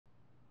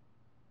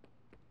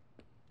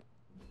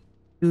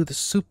Do the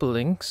super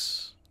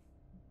links.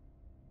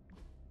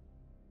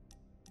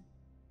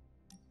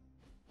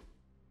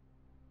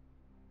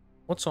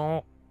 What's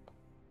all?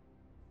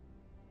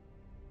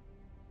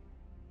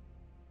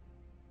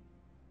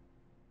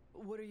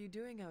 What are you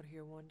doing out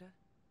here, Wanda?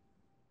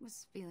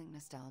 Was feeling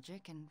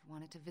nostalgic and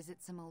wanted to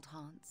visit some old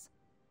haunts.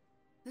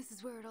 This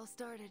is where it all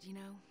started, you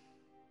know.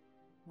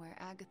 Where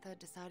Agatha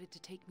decided to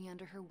take me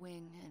under her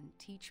wing and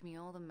teach me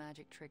all the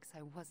magic tricks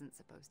I wasn't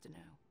supposed to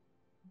know.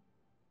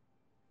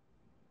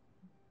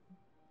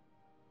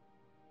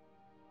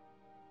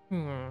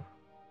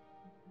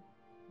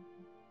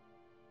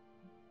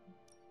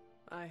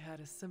 I had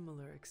a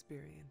similar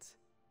experience.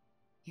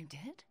 You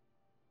did?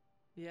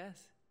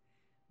 Yes.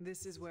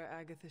 This is where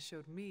Agatha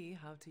showed me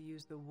how to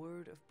use the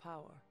word of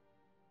power.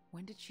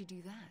 When did she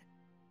do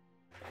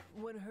that?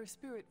 When her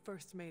spirit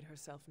first made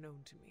herself known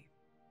to me.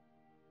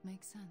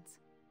 Makes sense.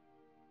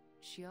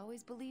 She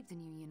always believed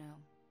in you, you know.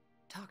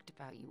 Talked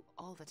about you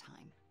all the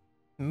time.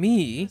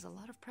 Me? There's a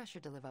lot of pressure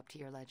to live up to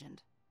your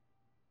legend.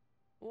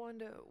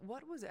 Wanda,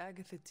 what was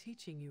Agatha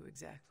teaching you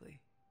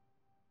exactly?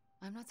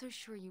 I'm not so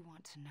sure you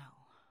want to know,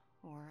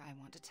 or I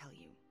want to tell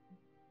you.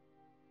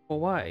 Well,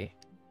 why?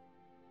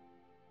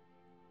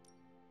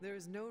 There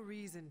is no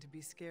reason to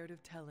be scared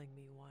of telling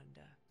me,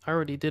 Wanda. I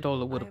already did all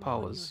the I Wood am of on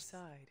your Powers.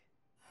 side.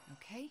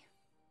 Okay,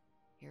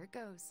 here it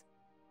goes.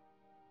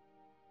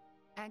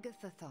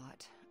 Agatha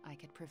thought I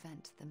could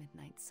prevent the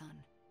Midnight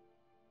Sun.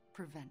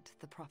 Prevent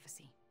the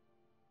prophecy.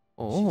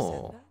 She said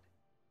Oh. that?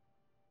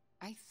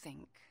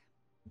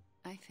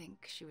 I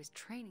think she was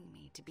training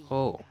me to be...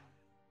 Oh.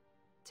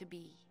 to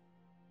be...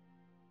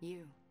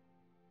 you.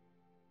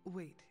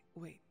 Wait.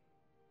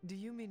 Do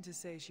you mean to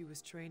say she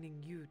was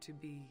training you to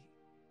be...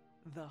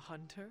 the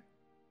hunter?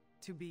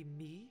 To be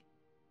me?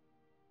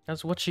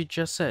 That's what she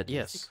just said,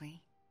 yes.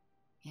 Basically,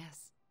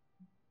 yes.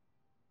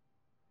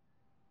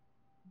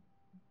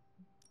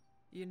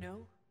 You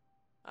know,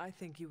 I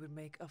think you would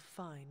make a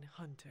fine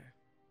hunter.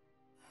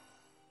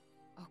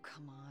 Oh,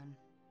 come on.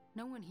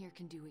 No one here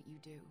can do what you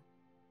do.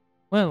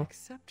 Well,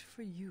 Except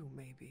for you,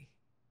 maybe.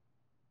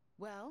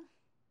 Well,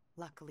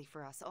 luckily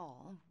for us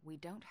all, we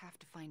don't have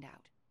to find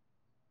out.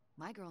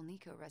 My girl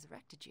Nico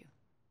resurrected you,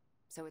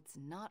 so it's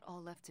not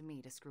all left to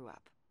me to screw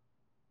up.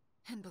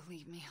 And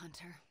believe me,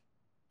 Hunter,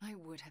 I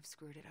would have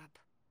screwed it up.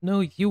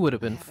 no, you would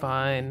have I been haven't even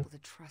fine. been able to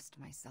trust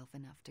myself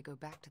enough to go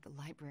back to the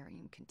library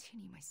and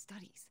continue my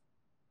studies.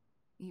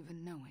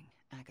 Even knowing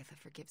Agatha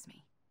forgives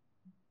me.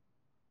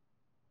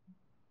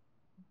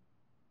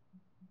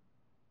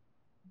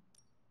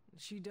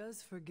 She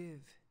does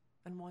forgive,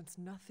 and wants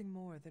nothing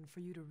more than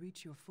for you to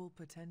reach your full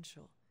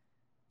potential.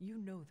 You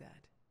know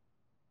that.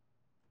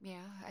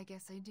 Yeah, I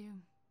guess I do.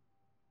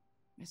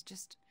 It's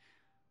just...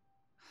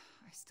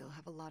 I still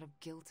have a lot of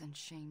guilt and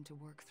shame to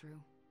work through.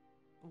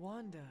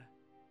 Wanda,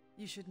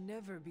 you should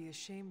never be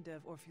ashamed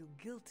of or feel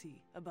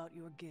guilty about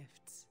your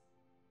gifts.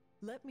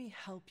 Let me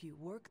help you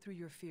work through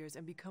your fears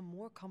and become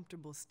more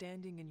comfortable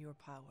standing in your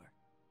power.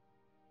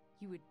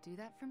 You would do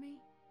that for me?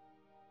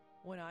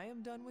 When I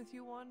am done with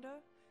you, Wanda,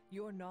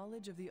 your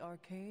knowledge of the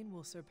arcane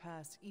will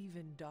surpass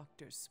even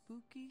Dr.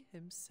 Spooky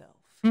himself.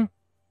 All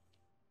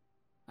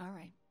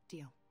right,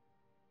 deal.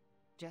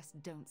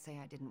 Just don't say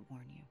I didn't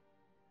warn you.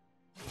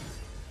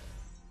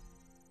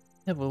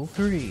 Level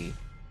 3.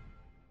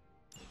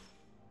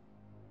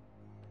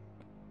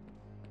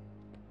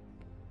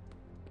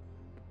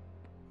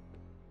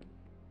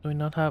 Do we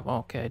not have...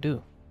 okay, I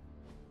do.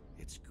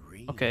 It's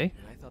green. Okay.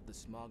 And I thought the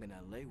smog in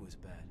LA was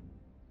bad.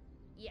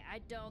 Yeah, I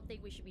don't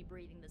think we should be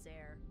breathing this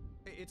air.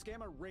 It's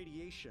gamma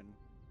radiation.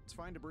 It's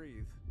fine to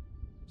breathe,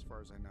 as far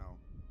as I know.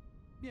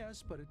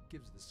 Yes, but it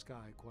gives the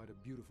sky quite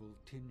a beautiful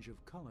tinge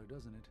of color,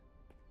 doesn't it?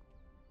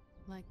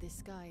 Like the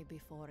sky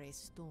before a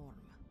storm.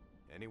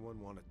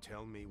 Anyone want to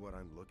tell me what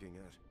I'm looking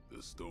at?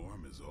 The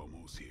storm is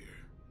almost here.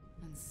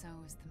 And so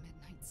is the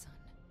Midnight Sun.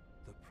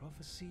 The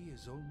prophecy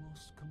is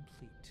almost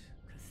complete.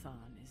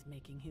 Cthon is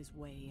making his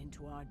way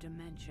into our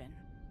dimension.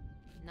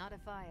 Not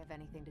if I have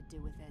anything to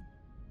do with it.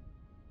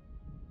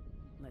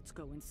 Let's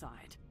go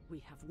inside.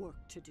 We have work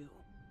to do.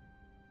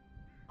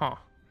 Huh.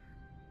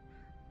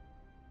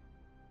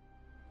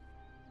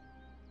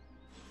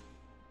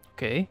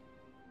 Okay.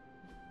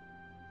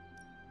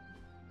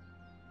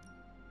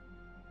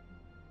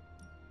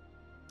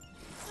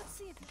 Let's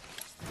see if...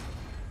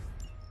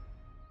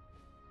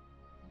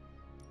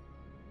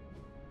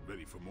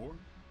 Ready for more?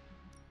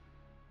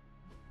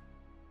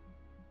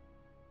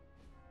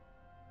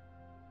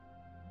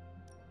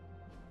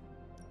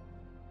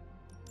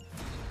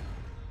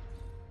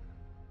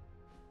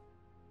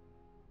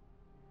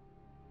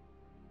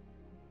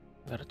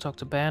 Gotta talk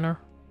to Banner.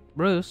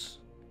 Bruce.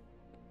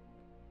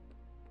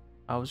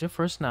 How was your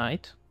first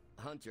night?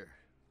 Hunter,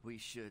 we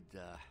should,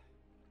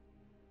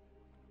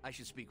 I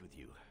should speak with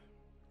you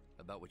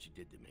about what you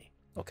did to me.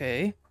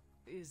 Okay.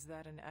 Is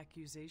that an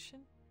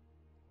accusation?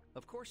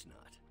 Of course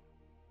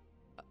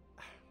not.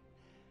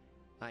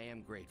 I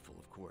am grateful,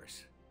 of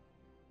course.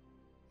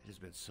 It has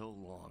been so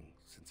long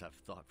since I've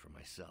thought for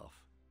myself.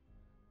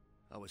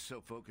 I was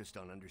so focused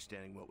on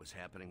understanding what was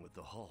happening with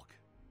the Hulk.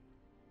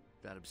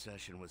 That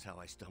obsession was how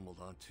I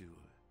stumbled onto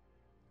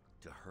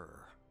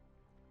her.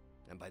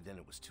 And by then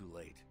it was too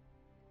late.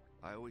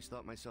 I always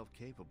thought myself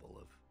capable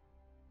of...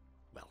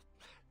 well,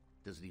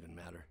 doesn't even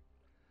matter.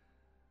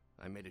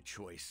 I made a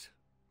choice,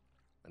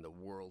 and the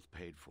world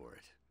paid for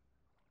it.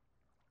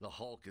 The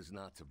Hulk is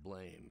not to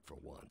blame for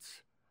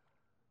once.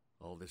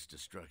 All this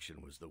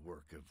destruction was the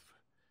work of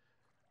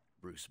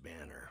Bruce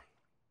Banner.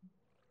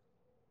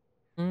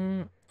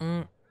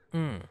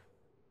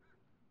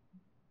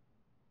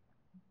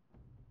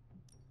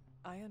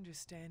 I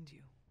understand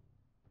you.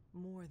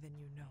 More than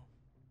you know.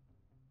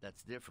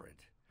 That's different.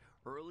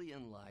 Early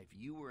in life,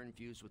 you were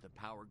infused with a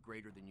power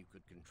greater than you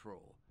could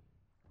control.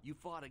 You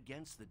fought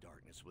against the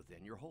darkness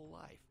within your whole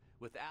life,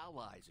 with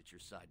allies at your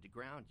side to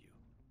ground you.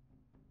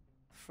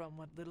 From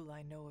what little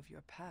I know of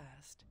your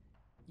past,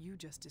 you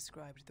just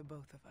described the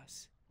both of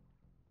us.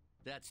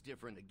 That's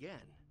different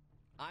again.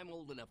 I'm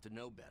old enough to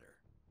know better.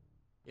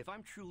 If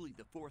I'm truly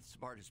the fourth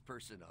smartest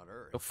person on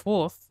Earth... The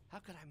fourth? How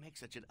could I make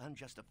such an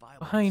unjustifiable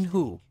Behind mistake?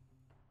 who?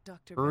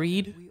 Dr.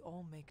 Reed? Bennett, we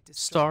all make destructive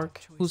Stark?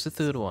 choices. Who's the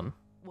third one?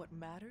 What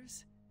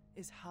matters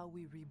is how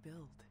we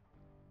rebuild.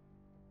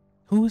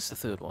 Who is the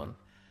third one?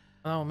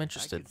 Oh, I'm I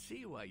interested. can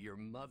see why your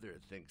mother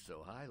thinks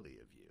so highly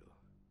of you.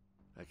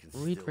 I can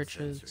Reed still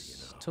Richards,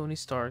 sense her, you know. Tony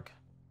Stark.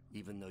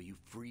 Even though you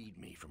freed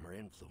me from her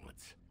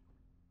influence,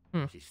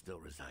 she still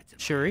resides in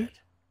my Shuri? head.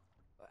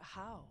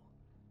 How?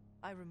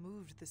 I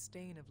removed the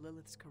stain of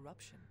Lilith's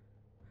corruption.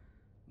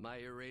 My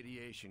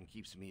irradiation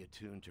keeps me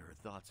attuned to her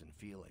thoughts and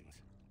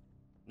feelings.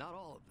 Not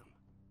all of them,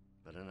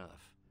 but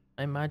enough.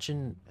 I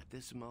imagine At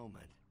this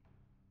moment,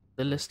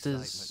 the list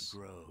excitement is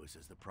grows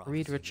as the Reed prophecy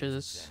nears its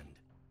Richards, end.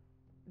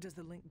 Does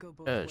the link go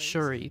both ways?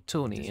 Shuri,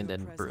 Tony, Does and your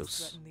then presence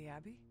Bruce. threaten the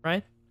Abbey?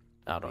 Right?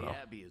 I don't The know.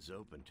 Abbey is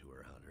open to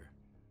her, Hunter.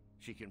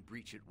 She can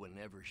breach it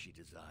whenever she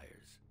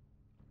desires.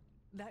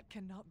 That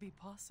cannot be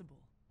possible.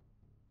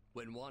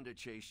 When Wanda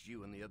chased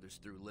you and the others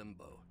through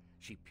Limbo,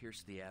 she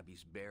pierced the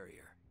Abbey's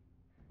barrier.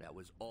 That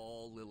was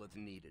all Lilith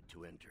needed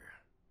to enter.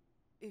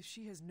 If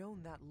she has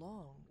known that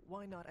long,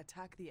 why not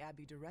attack the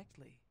Abbey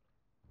directly?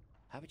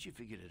 Haven't you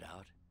figured it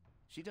out?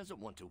 She doesn't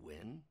want to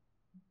win.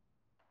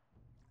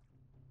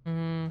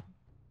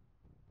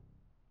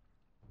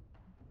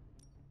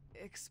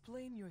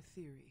 Explain your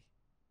theory.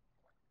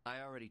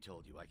 I already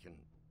told you I can,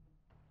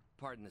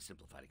 pardon the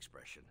simplified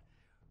expression,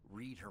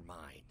 read her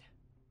mind.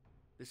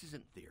 This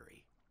isn't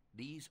theory.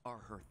 These are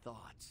her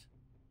thoughts.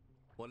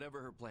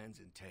 Whatever her plans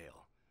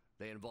entail,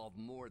 they involve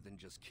more than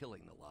just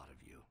killing the lot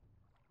of you.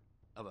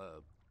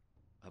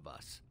 Of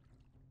us.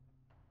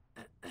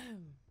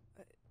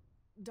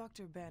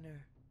 Dr.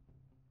 Banner.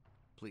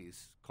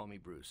 Please, call me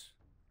Bruce.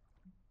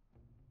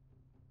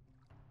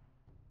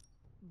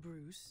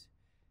 Bruce,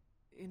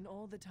 in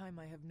all the time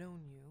I have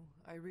known you,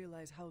 I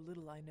realize how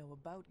little I know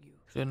about you.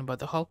 Learn about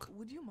the Hulk.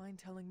 Would you mind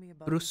telling me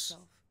about Bruce.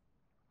 yourself?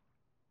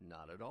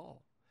 Not at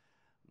all.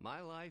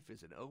 My life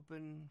is an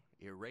open,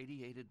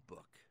 irradiated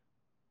book.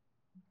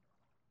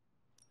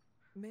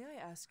 May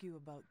I ask you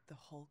about the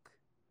Hulk?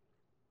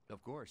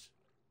 Of course.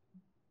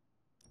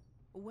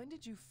 When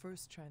did you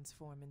first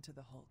transform into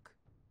the Hulk?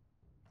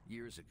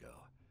 Years ago,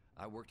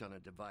 I worked on a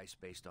device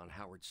based on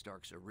Howard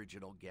Stark's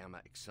original gamma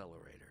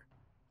accelerator.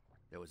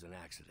 There was an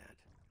accident,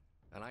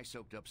 and I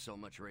soaked up so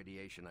much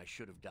radiation I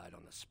should have died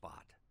on the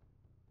spot.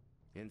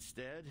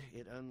 Instead,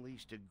 it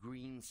unleashed a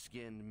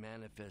green-skinned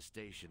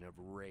manifestation of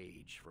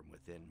rage from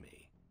within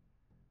me.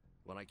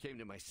 When I came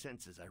to my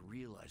senses, I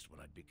realized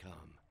what I'd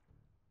become.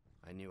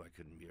 I knew I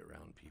couldn't be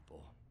around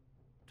people.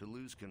 To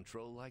lose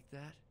control like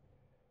that,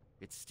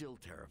 it still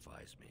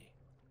terrifies me.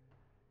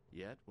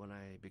 Yet, when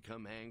I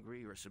become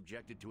angry or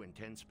subjected to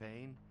intense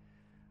pain,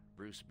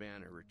 Bruce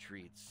Banner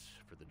retreats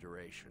for the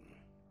duration.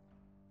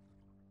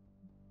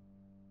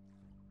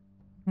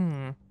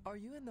 Are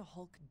you and the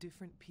Hulk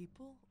different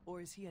people,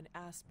 or is he an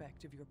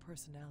aspect of your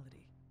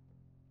personality?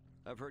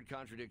 I've heard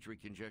contradictory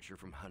conjecture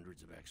from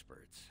hundreds of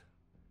experts.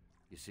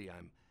 You see,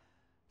 I'm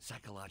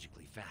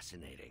psychologically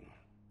fascinating.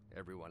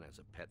 Everyone has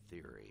a pet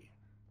theory.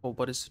 Well,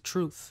 what is the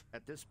truth?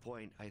 At this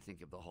point, I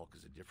think of the Hulk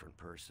as a different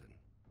person.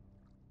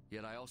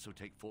 Yet I also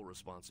take full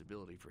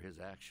responsibility for his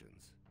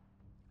actions.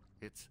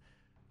 It's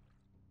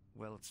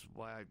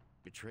why I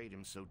betrayed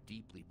him so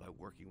deeply by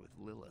working with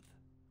Lilith.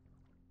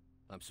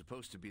 I'm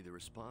supposed to be the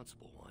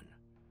responsible one.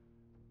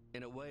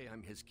 In a way,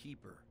 I'm his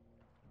keeper.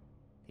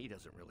 He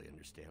doesn't really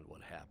understand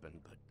what happened,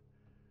 but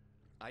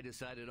I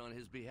decided on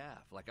his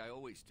behalf, like I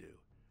always do,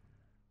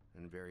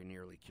 and very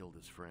nearly killed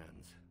his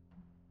friends.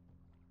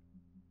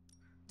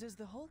 Does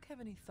the Hulk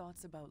have any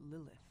thoughts about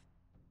Lilith?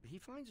 He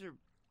finds her...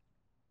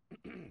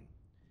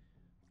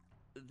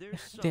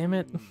 There's some... Damn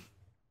it.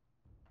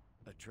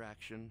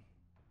 Attraction.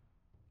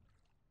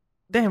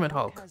 Damn it,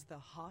 Hulk. Has the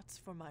hots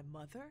for my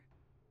mother?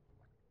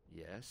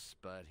 Yes,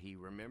 but he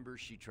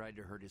remembers she tried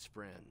to hurt his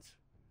friends.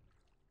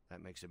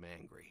 That makes him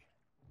angry.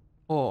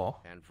 Oh.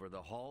 And for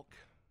the Hulk,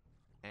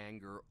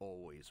 anger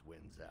always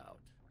wins out.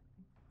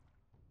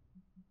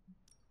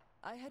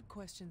 I had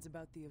questions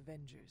about the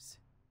Avengers.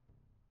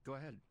 Go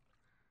ahead.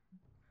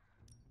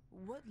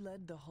 What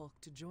led the Hulk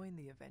to join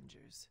the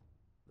Avengers?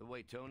 The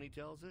way Tony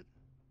tells it,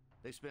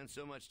 they spend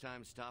so much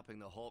time stopping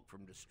the Hulk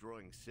from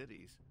destroying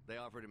cities, they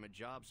offered him a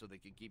job so they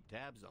could keep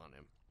tabs on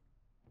him.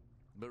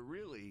 But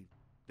really,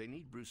 they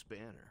need Bruce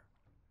Banner.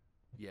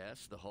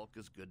 Yes, the Hulk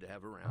is good to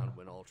have around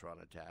when Ultron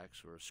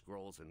attacks or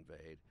Skrulls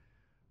invade,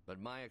 but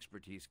my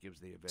expertise gives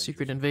the Avengers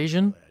Secret a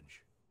invasion? critical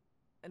edge.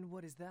 And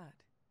what is that?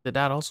 Did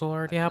that also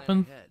already I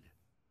plan happen? ahead,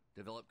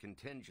 develop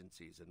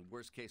contingencies and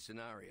worst-case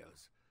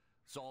scenarios,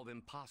 solve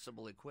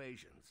impossible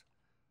equations.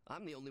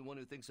 I'm the only one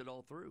who thinks it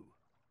all through.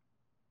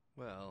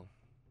 Well,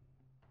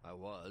 I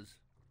was.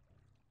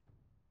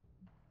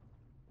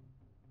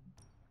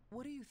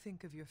 What do you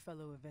think of your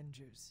fellow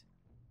Avengers?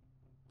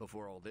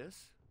 Before all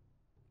this,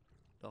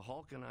 the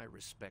Hulk and I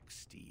respect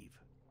Steve.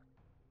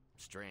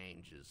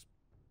 Strange is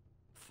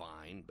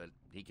fine, but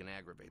he can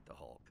aggravate the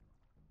Hulk.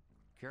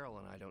 Carol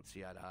and I don't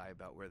see eye to eye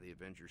about where the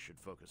Avengers should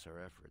focus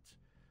our efforts.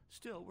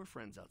 Still, we're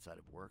friends outside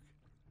of work.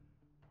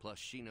 Plus,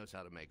 she knows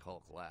how to make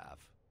Hulk laugh.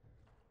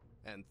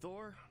 And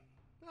Thor,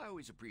 I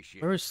always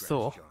appreciate Where's his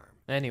Thor? charm.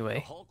 Anyway.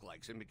 The Hulk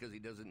likes him because he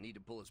doesn't need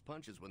to pull his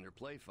punches when they're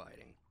play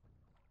fighting.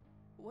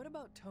 What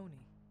about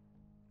Tony?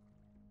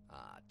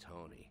 Ah,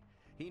 Tony.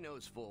 He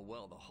knows full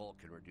well the Hulk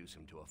can reduce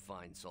him to a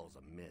fine Saul's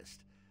of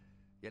mist.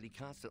 Yet he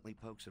constantly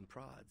pokes and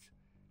prods.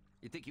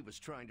 You'd think he was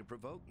trying to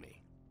provoke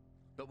me.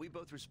 But we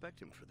both respect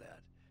him for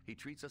that. He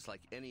treats us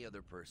like any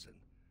other person.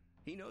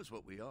 He knows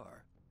what we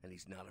are, and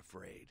he's not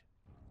afraid.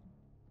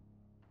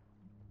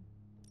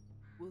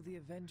 Will the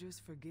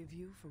Avengers forgive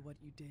you for what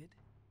you did?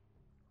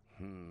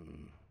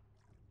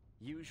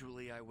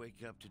 Usually I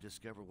wake up to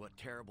discover what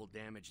terrible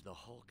damage the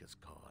Hulk has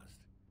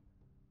caused.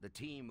 The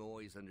team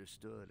always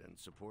understood and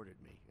supported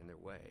me in their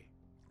way.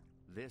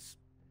 It's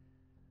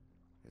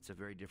a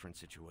very different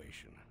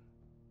situation.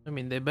 I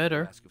mean, they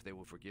better. Ask if they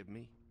will forgive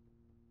me?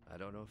 I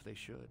don't know if they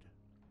should.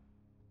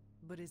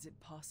 But is it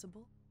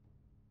possible?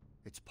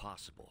 It's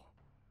possible.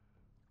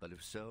 But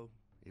if so,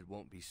 it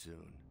won't be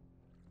soon.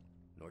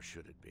 Nor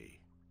should it be.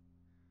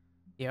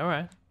 Yeah,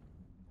 alright.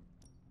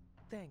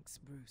 Thanks,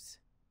 Bruce.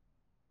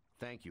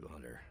 Thank you,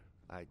 Hunter.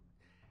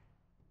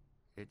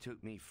 It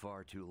took me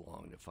far too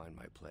long to find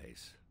my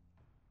place.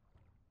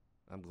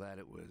 I'm glad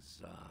it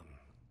was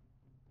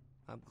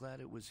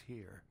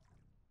here.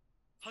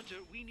 Hunter,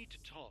 we need to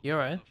talk. You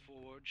alright?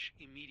 Forge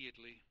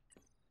immediately.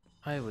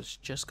 I was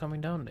just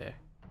coming down there.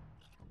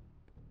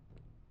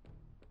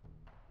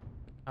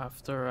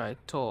 After I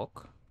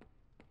talk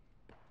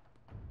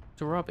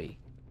to Robbie.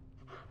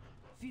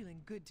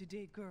 Feeling good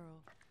today,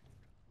 girl.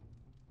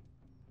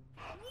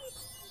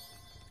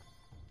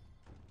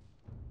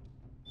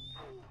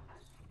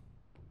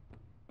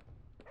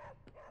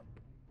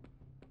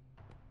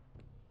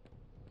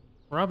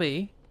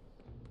 Robbie?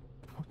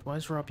 Why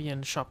is Robbie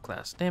in shop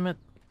class? Damn it.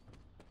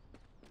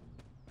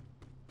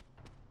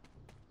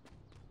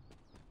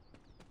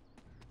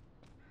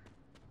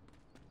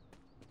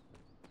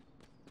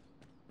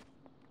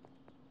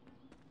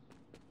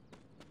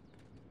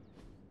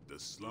 The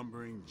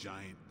slumbering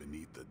giant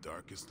beneath the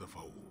darkest of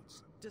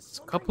holes. There's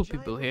a couple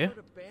people here.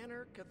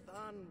 Banner,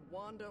 Cathan,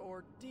 Wanda,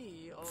 or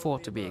D, 4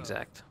 to be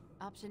exact.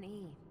 Option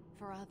E,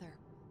 for other.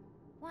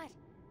 What?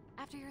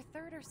 After your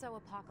third or so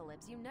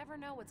apocalypse, you never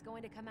know what's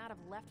going to come out of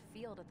left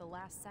field at the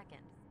last second.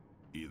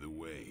 Either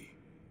way,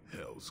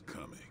 hell's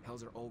coming.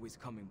 Hells are always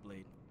coming,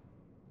 Blade.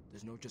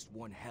 There's no just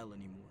one hell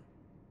anymore.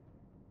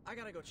 I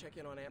gotta go check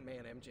in on Aunt May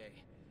and MJ.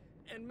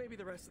 And maybe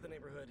the rest of the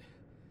neighborhood.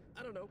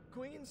 I don't know,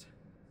 Queens?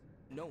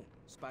 No,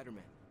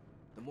 Spider-Man.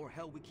 The more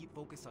hell we keep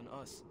focused on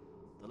us,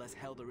 the less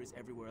hell there is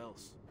everywhere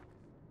else.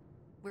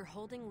 We're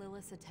holding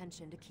Lilith's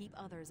attention to keep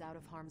others out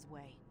of harm's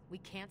way. We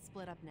can't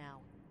split up now.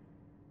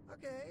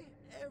 Okay,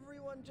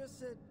 everyone just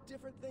said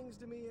different things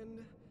to me,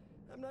 and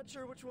I'm not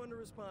sure which one to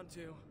respond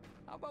to.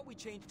 How about we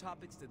change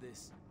topics to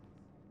this?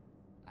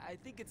 I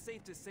think it's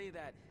safe to say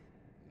that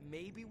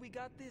maybe we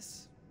got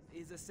this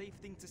is a safe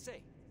thing to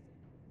say.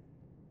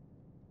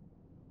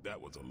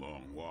 That was a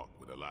long walk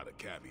with a lot of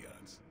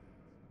caveats.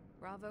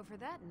 Bravo for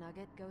that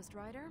nugget, Ghost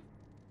Rider.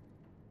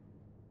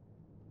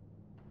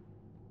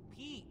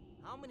 Pete,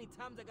 how many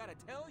times I gotta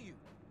tell you?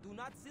 Do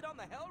not sit on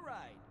the hell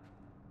ride.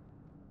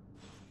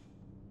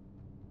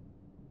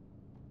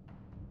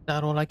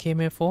 That all I came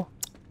here for?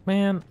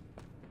 Man.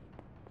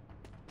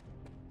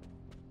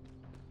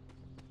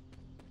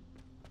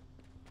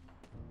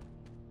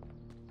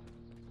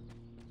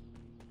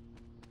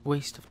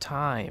 Waste of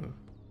time.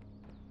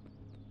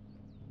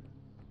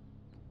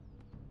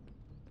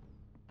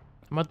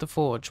 I'm at the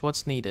forge.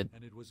 What's needed?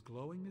 And it was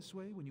glowing this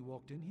way when you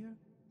walked in here?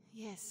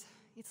 Yes,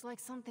 it's like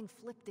something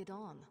flipped it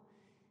on.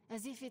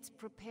 As if it's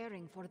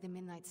preparing for the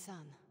midnight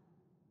sun.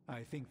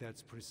 I think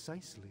that's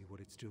precisely what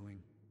it's doing.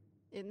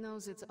 It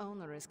knows its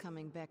owner is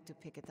coming back to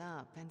pick it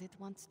up, and it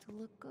wants to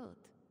look good.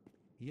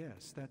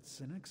 Yes,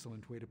 that's an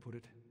excellent way to put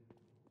it.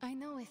 I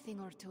know a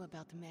thing or two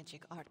about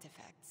magic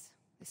artifacts,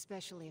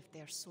 especially if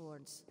they're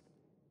swords.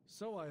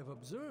 So I have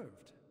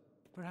observed.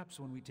 Perhaps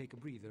when we take a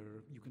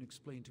breather, you can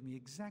explain to me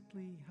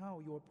exactly how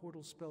your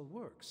portal spell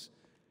works.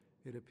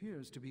 It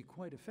appears to be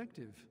quite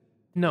effective.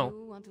 No.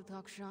 You want to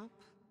talk shop?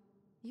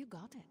 You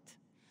got it.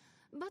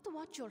 But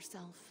watch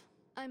yourself.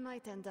 I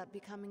might end up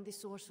becoming the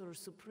Sorcerer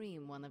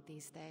Supreme one of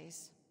these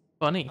days.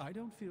 Funny. I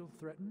don't feel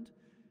threatened.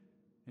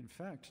 In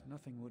fact,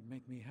 nothing would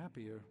make me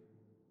happier.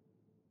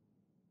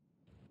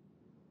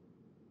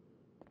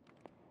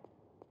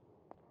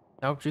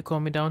 Now what you call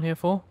me down here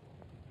for?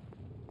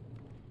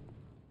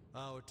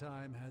 Our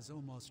time has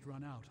almost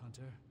run out,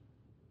 Hunter.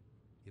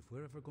 If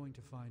we're ever going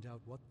to find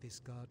out what this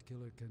God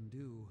Killer can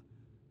do,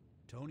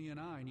 Tony and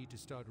I need to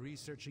start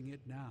researching it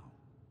now.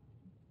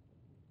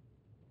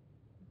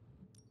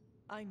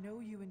 I know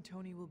you and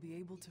Tony will be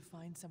able to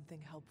find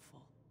something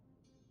helpful.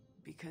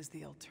 Because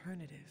the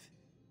alternative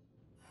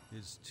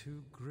is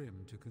too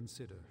grim to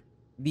consider.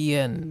 The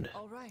end.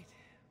 All right.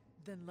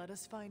 Then let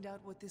us find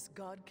out what this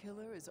God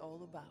Killer is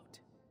all about.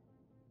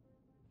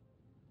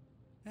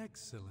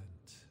 Excellent.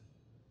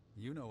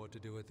 You know what to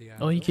do at the end.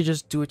 Oh, you could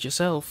just do it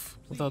yourself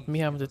without me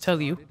having to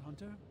tell you.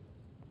 Hunter?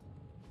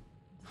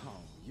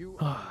 Oh, you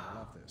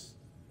love this.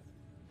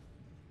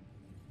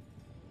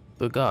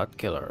 The God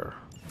Killer.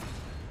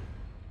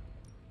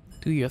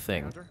 Do your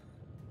thing. Hunter?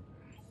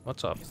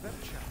 What's up? Is that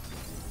a chat?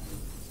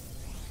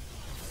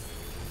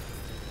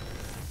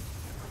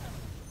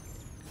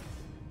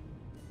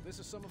 This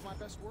is some of my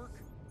best work.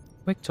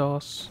 Quick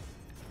toss.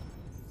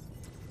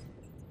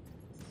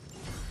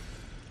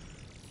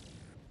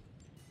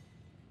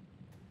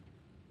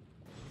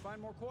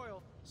 Find more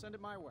coil, send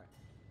it my way.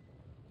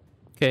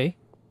 Okay.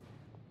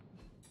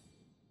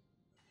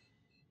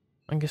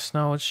 I guess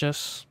now it's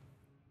just...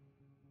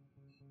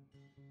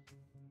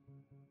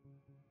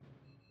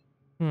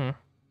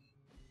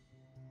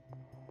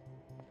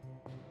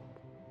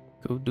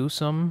 Go do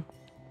some.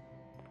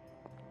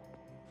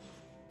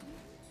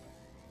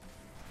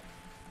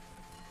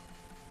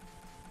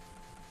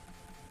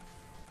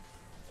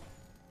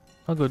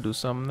 I'll go do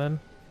some then.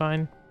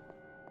 Fine.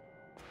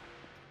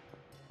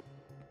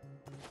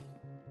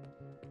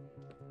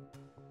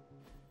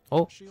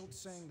 Oh. Shield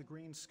saying the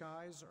green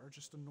skies are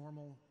just a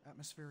normal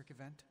atmospheric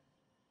event?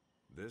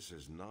 This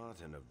is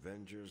not an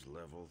Avengers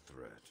level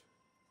threat.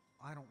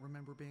 I don't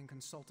remember being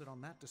consulted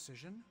on that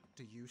decision.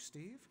 Do you,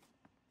 Steve?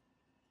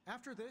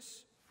 After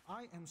this,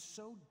 I am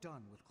so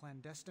done with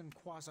clandestine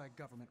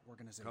quasi-government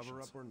organizations.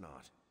 Cover up or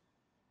not,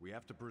 we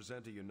have to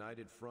present a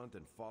united front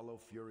and follow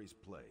Fury's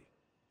play.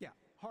 Yeah,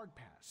 hard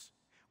pass.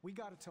 We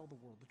gotta tell the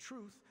world the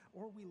truth,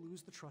 or we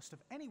lose the trust of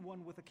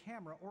anyone with a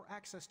camera or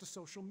access to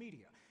social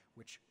media,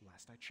 which,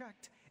 last I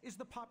checked, is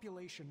the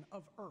population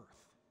of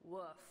Earth.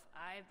 Woof.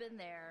 I've been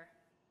there.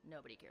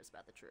 Nobody cares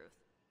about the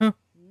truth.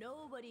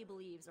 Nobody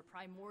believes a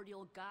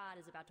primordial god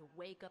is about to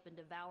wake up and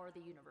devour the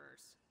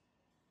universe.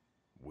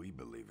 We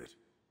believe it.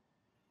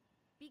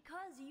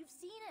 Because you've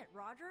seen it,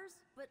 Rogers.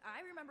 But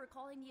I remember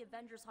calling the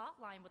Avengers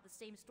hotline with the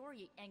same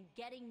story and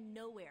getting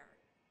nowhere.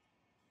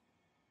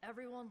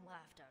 Everyone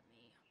laughed at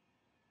me.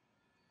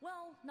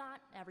 Well,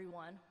 not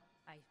everyone.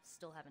 I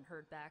still haven't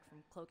heard back from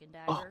Cloak and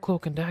Dagger. Oh,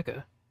 Cloak and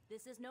Dagger.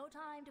 This is no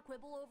time to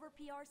quibble over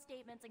PR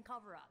statements and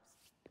cover-ups.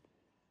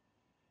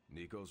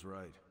 Nico's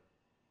right.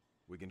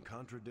 We can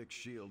contradict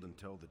S.H.I.E.L.D. and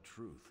tell the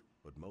truth,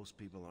 but most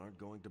people aren't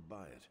going to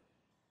buy it.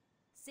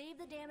 Save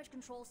the damage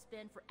control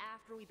spin for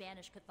after we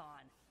banish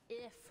Chthon.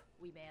 If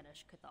we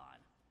banish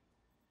Chthon.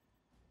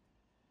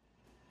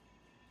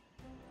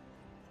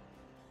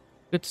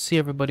 Good to see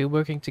everybody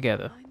working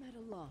together. I'm at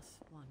a loss,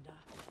 Wanda.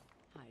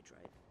 Hydra.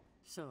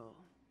 So,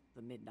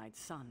 the Midnight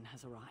Sun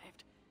has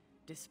arrived.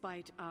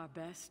 Despite our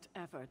best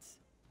efforts,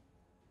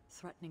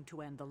 threatening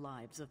to end the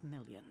lives of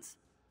millions.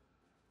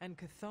 And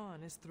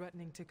Chthon is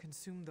threatening to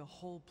consume the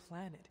whole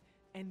planet,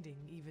 ending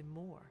even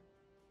more.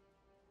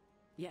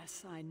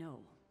 Yes, I know.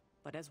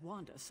 But as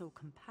Wanda so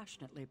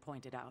compassionately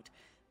pointed out,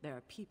 there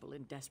are people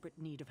in desperate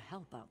need of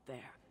help out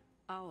there.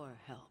 Our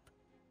help.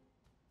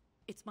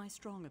 It's my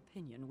strong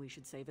opinion we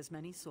should save as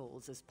many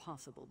souls as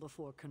possible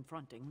before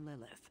confronting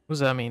Lilith. What does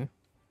that mean?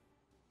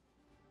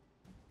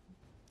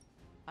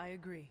 I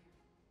agree.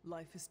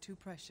 Life is too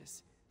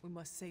precious. We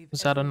must save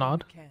Is that a everyone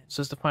nod? we can. Is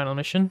this the final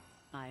mission?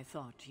 I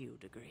thought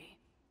you'd agree.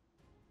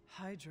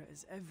 Hydra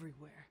is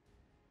everywhere.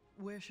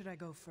 Where should I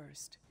go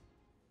first?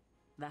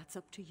 That's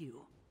up to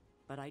you.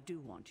 But I do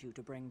want you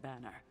to bring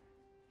Banner.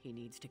 He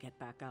needs to get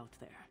back out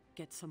there,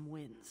 get some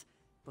wins,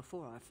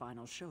 before our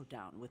final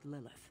showdown with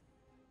Lilith.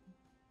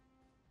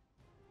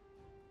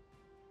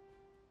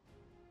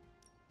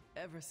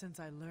 Ever since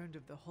I learned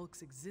of the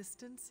Hulk's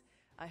existence,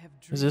 I have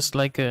dreamed Is this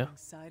like a of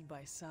side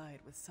by side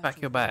with such pack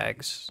a your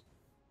bags?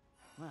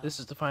 Well, This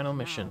is the final now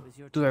mission. is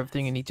your Do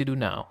everything you chance. need to do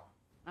now.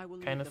 I will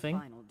Kind leave of the thing.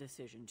 final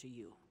decision to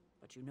you,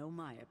 but you know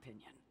my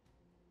opinion.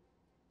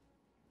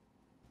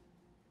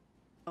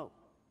 Oh,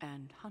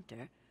 and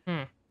Hunter,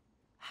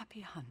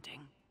 happy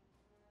hunting.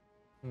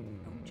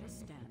 Don't just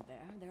stand there.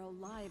 There are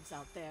lives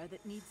out there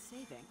that need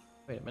saving.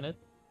 Wait a minute.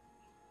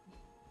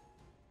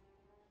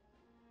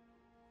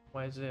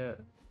 Why is there...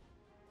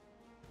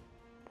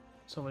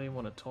 Somebody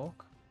want to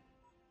talk?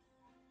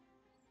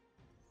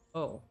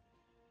 Oh.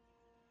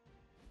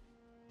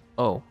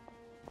 Oh.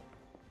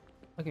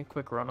 I can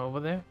quick run over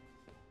there.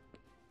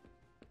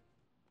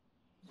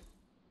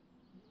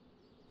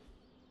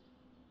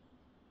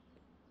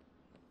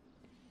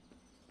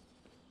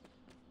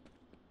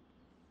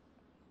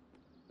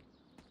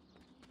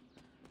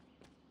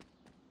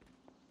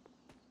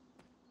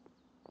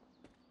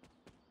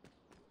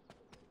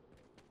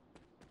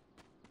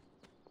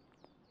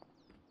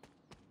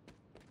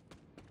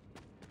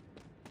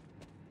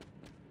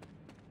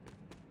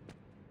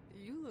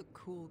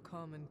 cool,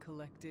 calm, and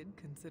collected,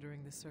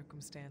 considering the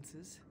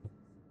circumstances.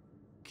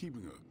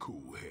 Keeping a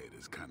cool head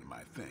is kind of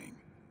my thing,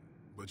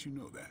 but you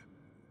know that.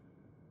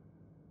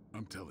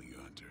 I'm telling you,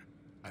 Hunter,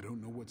 I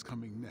don't know what's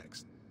coming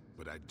next,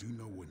 but I do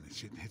know when the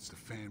shit hits the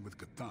fan with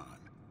Cthon,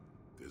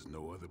 there's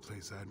no other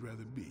place I'd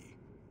rather be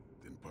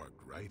than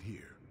parked right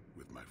here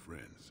with my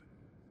friends.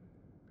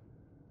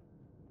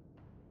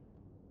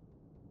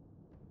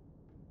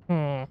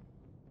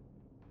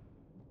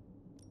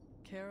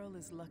 Carol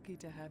is lucky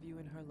to have you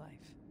in her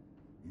life.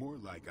 More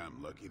like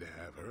I'm lucky to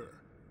have her.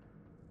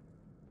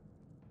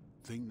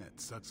 Thing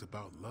that sucks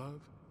about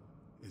love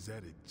is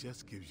that it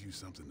just gives you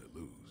something to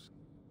lose.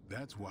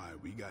 That's why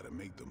we gotta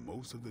make the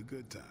most of the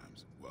good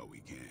times while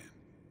we can.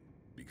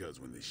 Because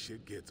when the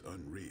shit gets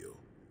unreal,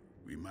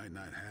 we might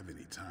not have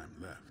any time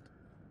left.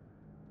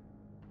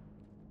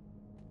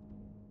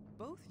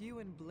 Both you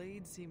and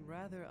Blade seem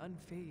rather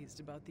unfazed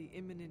about the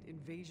imminent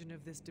invasion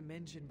of this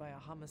dimension by a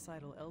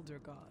homicidal elder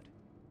god.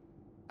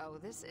 Oh,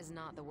 this is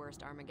not the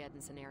worst Armageddon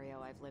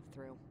scenario I've lived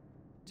through.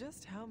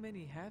 Just how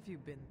many have you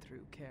been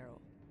through, Carol?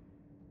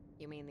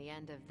 You mean the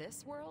end of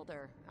this world,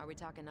 or are we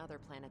talking other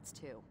planets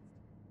too?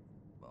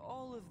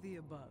 All of the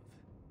above.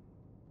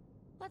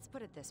 Let's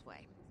put it this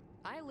way.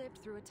 I lived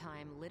through a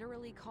time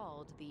literally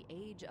called the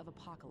Age of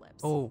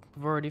Apocalypse. Oh,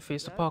 we've already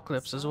faced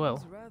Apocalypse as well.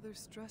 Sounds rather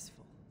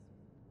stressful.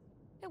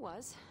 It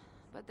was,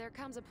 but there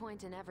comes a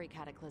point in every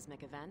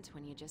cataclysmic event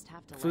when you just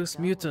have to First let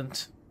go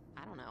mutant.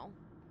 and, I don't know,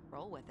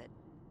 roll with it.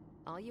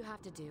 All you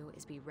have to do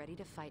is be ready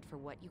to fight for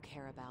what you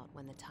care about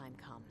when the time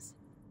comes.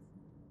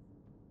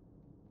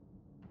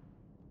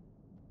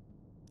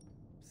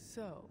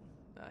 So,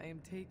 I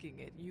am taking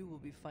it you will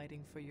be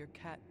fighting for your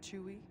cat,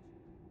 Chewie?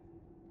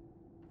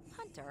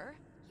 Hunter,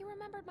 you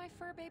remembered my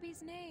fur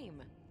baby's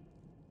name.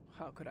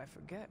 How could I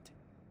forget?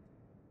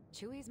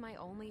 Chewie's my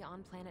only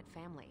on-planet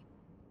family.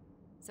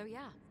 So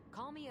yeah,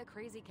 call me a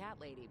crazy cat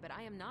lady, but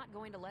I am not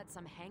going to let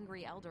some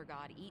hangry elder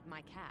god eat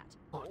my cat.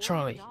 Oh, or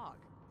Charlie. my dog.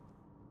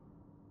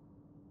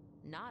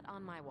 Not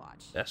on my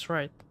watch. That's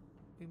right.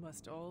 We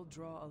must all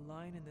draw a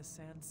line in the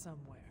sand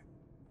somewhere.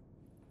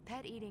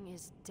 Pet eating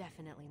is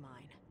definitely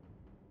mine.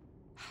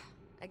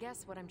 I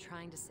guess what I'm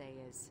trying to say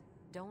is,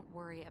 don't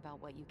worry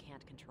about what you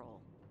can't control.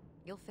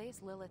 You'll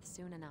face Lilith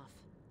soon enough.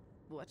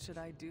 What should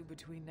I do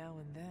between now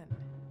and then?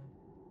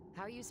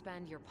 How you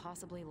spend your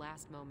possibly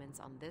last moments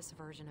on this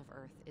version of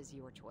Earth is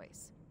your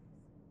choice.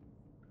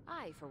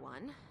 I, for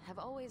one, have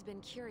always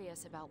been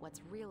curious about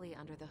what's really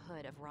under the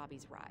hood of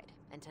Robbie's ride,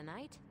 and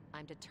tonight,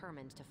 I'm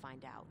determined to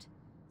find out.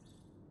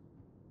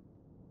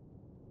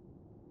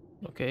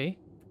 Okay.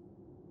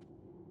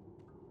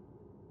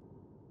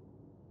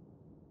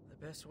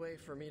 The best way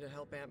for me to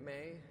help Aunt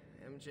May,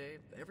 MJ,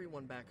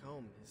 everyone back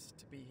home is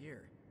to be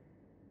here.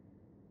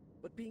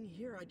 But being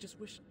here, I just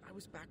wish I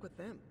was back with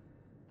them.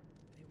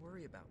 They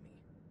worry about me.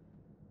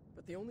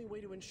 But the only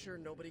way to ensure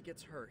nobody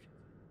gets hurt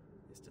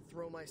is to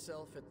throw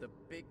myself at the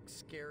big,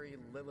 scary,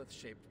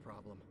 Lilith-shaped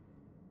problem.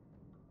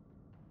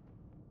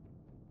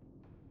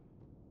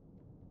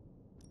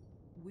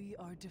 We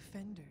are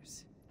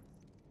defenders.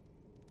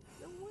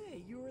 No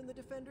way, you were in the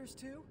Defenders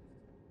too?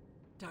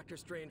 Dr.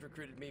 Strange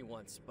recruited me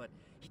once, but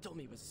he told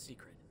me it was a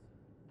secret.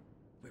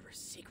 We were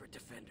secret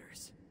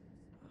defenders.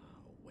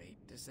 Oh, wait,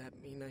 does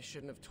that mean I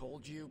shouldn't have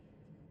told you?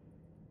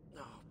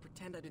 No,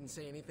 pretend I didn't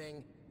say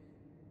anything.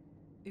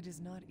 It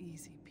is not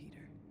easy,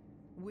 Peter.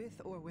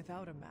 With or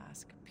without a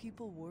mask,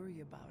 people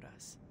worry about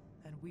us,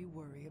 and we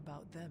worry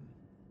about them.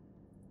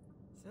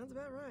 Sounds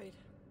about right.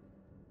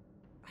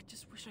 I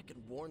just wish I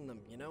could warn them,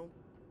 you know?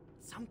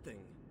 Something.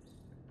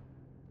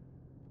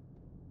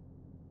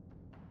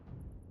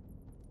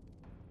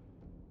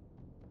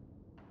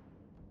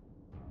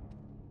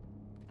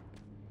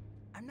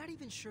 I'm not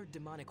even sure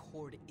demonic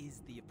horde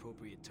is the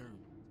appropriate term.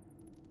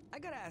 I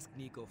gotta ask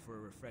Nico for a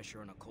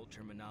refresher on occult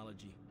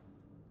terminology.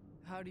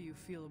 How do you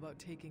feel about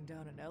taking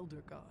down an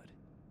elder god?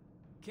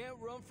 Can't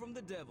run from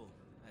the devil,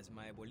 as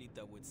my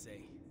abuelita would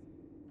say.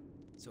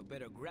 So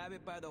better grab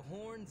it by the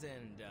horns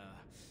and,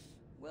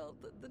 well,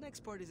 the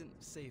next part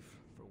isn't safe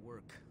for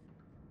work.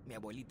 Mi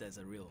abuelita is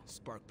a real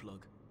spark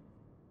plug.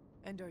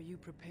 And are you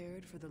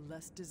prepared for the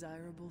less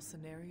desirable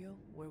scenario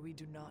where we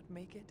do not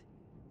make it?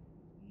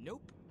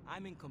 Nope,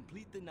 I'm in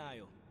complete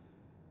denial.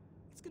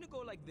 It's gonna go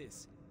like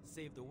this.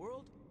 Save the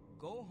world,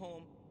 go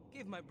home,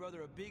 give my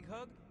brother a big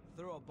hug,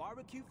 throw a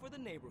barbecue for the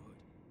neighborhood.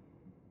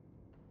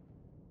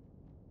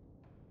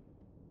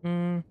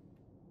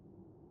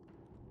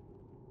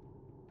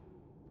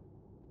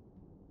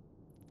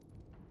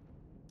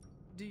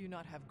 Do you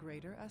not have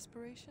greater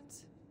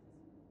aspirations?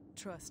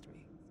 Trust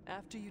me,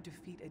 after you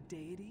defeat a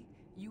deity,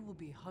 you will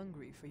be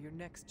hungry for your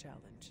next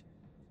challenge.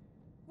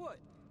 What?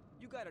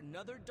 You got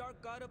another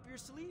dark god up your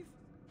sleeve?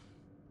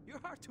 You're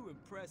hard to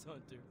impress,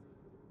 Hunter.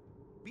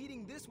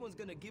 Beating this one's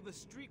gonna give us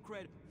street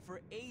cred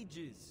for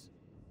ages.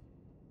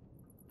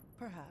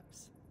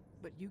 Perhaps,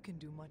 but you can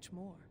do much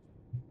more.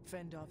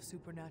 Fend off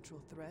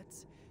supernatural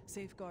threats,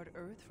 safeguard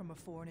Earth from a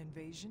foreign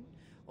invasion,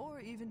 or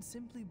even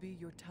simply be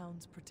your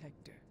town's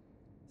protector.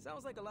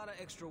 Sounds like a lot of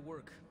extra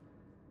work.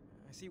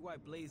 I see why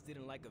Blaze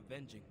didn't like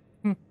avenging.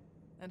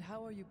 And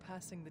how are you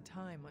passing the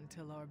time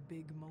until our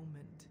big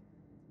moment?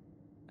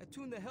 I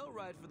tuned the Hell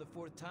Ride for the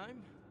 4th time.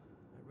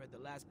 I read the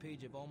last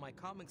page of all my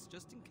comics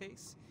just in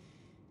case.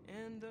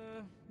 And,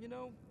 you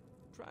know,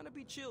 trying to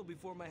be chill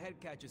before my head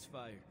catches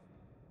fire.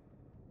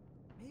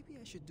 Maybe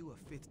I should do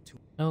a 5th tune.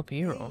 Help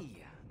hero.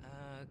 Hey,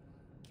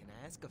 can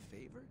I ask a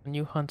favor? A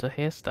new hunter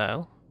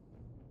hairstyle.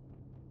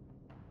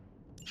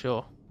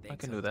 Sure, I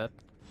can do that.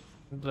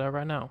 I can do that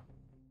right now.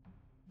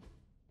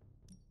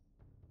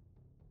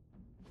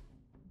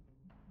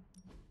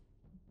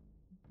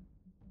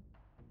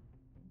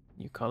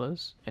 New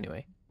colors.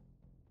 Anyway.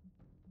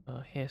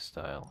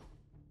 Hairstyle.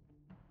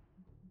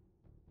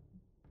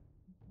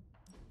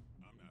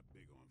 I'm not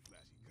big on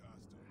flashy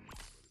costumes,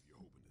 but if you're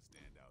hoping to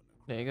stand out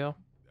in a There you go.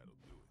 that'll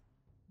do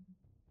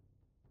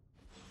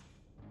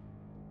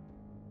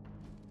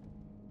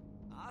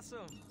it. Awesome.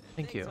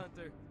 Thank Thanks, you.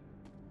 Hunter.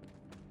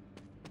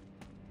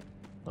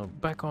 Oh,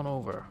 back on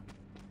over.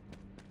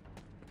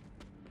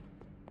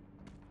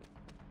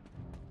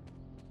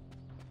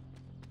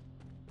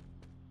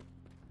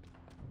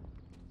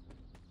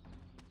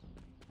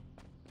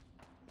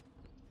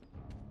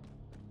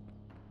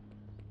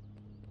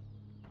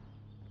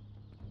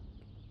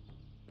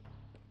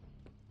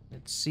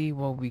 Let's see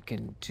what we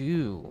can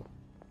do.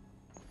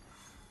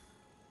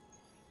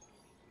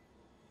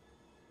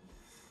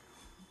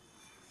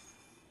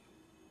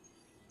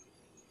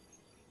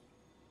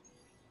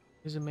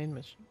 Here's the main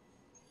mission.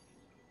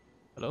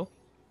 Hello?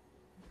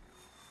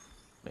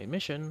 Main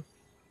mission.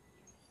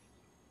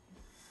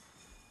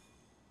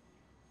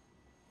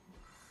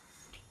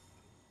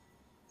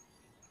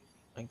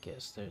 I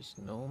guess there's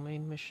no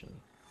main mission.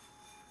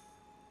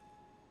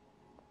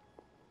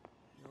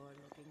 You're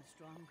looking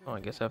stronger. Oh, I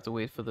guess I have to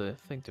wait for the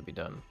thing to be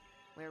done.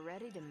 We're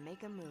ready to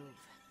make a move.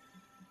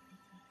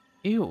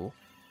 Ew.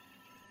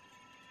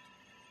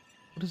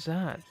 What is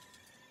that?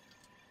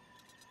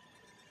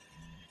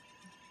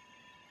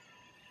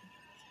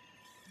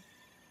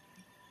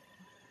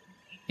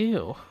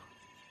 Ew.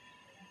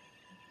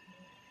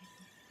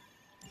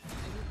 I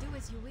will do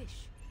as you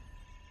wish.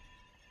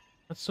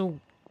 That's so...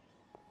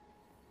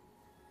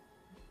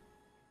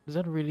 Is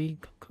that really...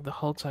 The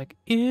Hulk's like,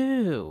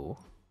 ew.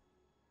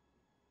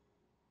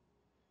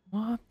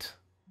 What?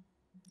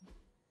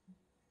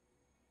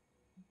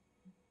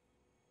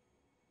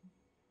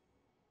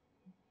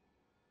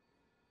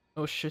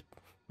 Oh shit,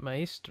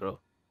 Maestro.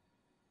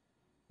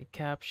 The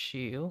cap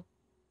shield.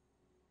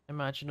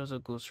 Imagine those are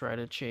Ghost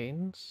Rider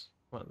chains.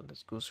 Well,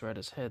 there's Ghost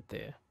Rider's head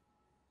there.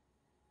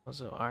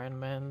 Also Iron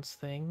Man's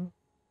thing.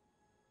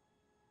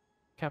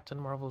 Captain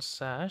Marvel's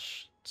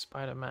sash.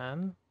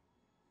 Spider-Man.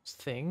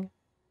 Thing.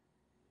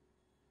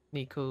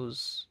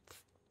 Nico's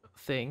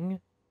thing.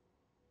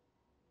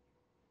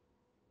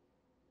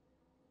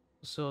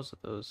 Whose swords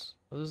are those?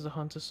 Are those the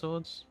hunter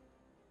swords?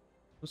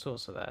 Whose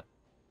swords are that?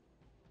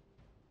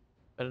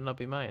 Better not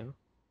be mine.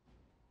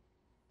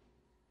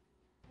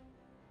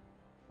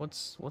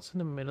 What's in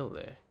the middle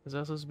there? Is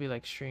that supposed to be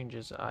like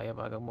Stranger's Eye of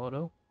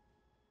Agamotto?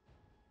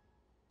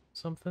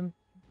 Something?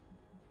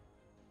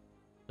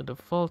 The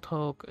default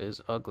Hulk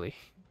is ugly.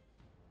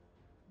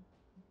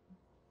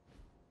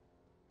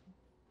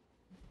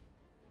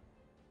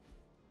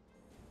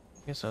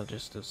 Guess I'll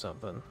just do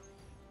something.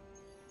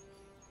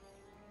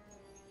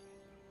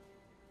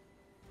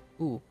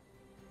 Ooh.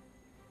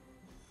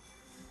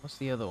 What's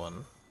the other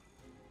one?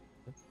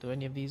 Do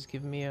any of these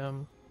give me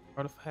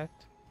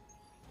artifact?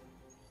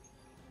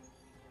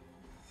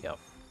 Yep.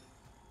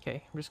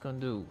 Okay, I'm just gonna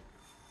do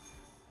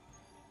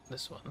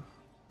this one.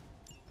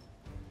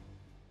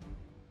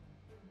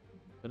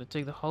 Gonna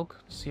take the Hulk,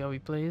 see how he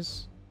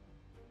plays.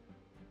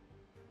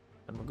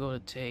 And we're gonna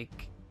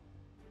take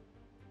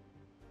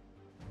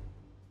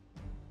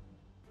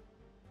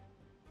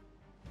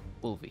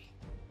Wolvie.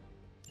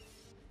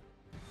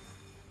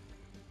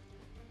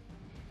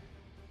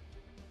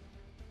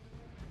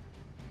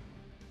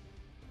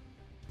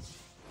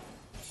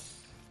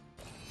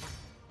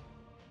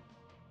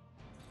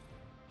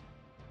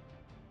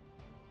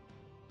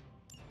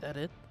 That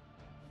it?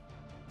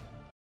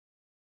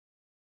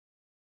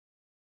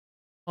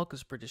 Hulk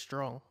is pretty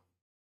strong.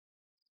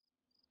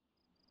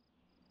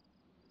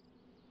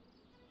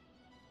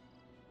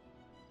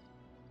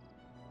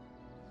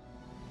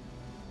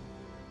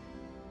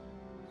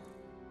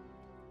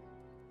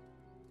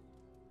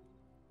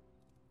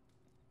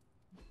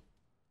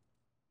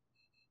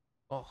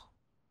 Oh,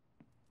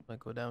 I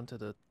go down to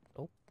the...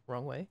 Oh,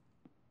 wrong way.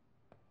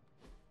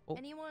 Oh.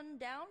 Anyone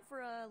down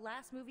for a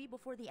last movie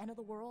before the end of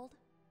the world?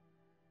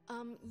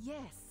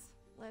 Yes.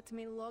 Let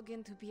me log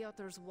into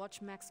Piotr's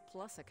WatchMax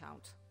Plus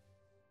account.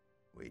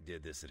 We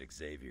did this at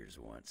Xavier's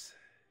once.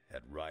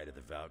 Had Ride of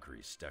the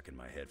Valkyries stuck in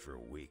my head for a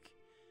week.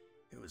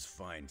 It was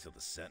fine till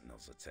the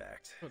Sentinels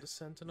attacked. Oh, the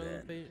Sentinel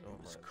Then invasion. Oh,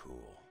 it was man.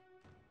 cool.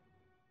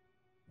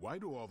 Why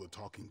do all the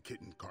talking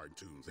kitten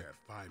cartoons have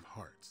 5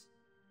 hearts?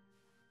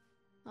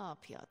 Oh,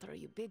 Piotr,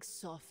 you big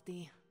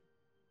softy.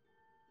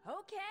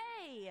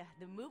 Okay,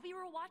 the movie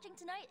we're watching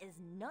tonight is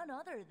none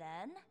other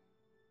than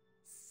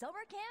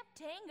Summer Camp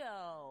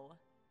Tango.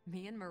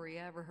 Me and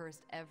Maria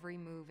rehearsed every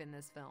move in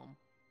this film.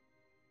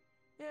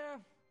 Yeah,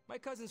 my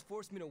cousins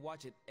forced me to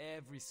watch it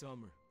every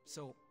summer,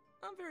 so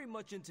I'm very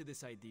much into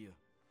this idea.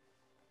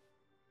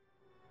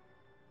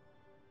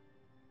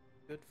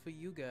 Good for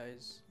you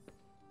guys.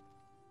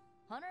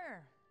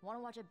 Hunter, want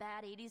to watch a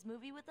bad 80s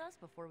movie with us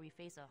before we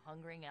face a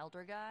hungering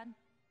elder god?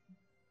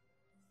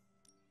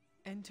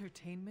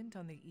 Entertainment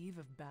on the eve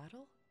of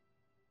battle?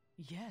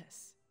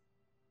 Yes.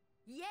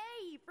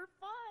 Yay, for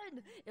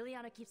fun!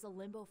 Ileana keeps the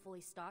limbo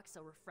fully stocked,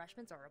 so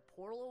refreshments are a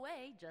portal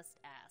away. Just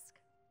ask.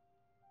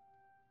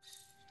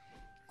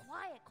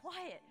 Quiet,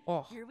 quiet.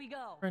 Oh, here we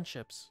go.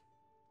 Friendships.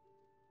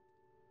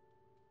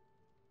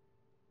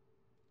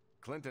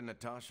 Clint and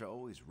Natasha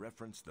always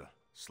referenced the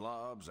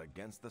slobs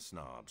against the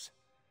snobs.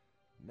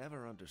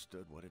 Never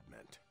understood what it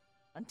meant.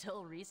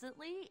 Until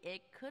recently,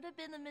 it could have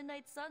been the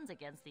Midnight Suns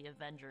against the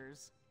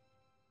Avengers.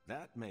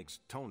 That makes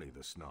Tony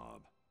the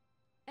snob.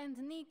 And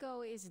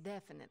Nico is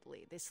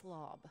definitely the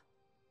slob.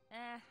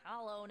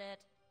 I'll own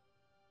it.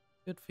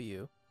 Good for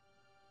you.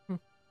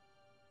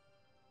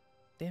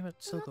 Damn it,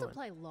 still Not going.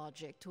 apply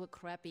logic to a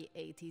crappy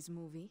 80s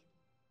movie.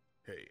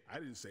 Hey, I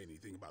didn't say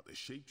anything about the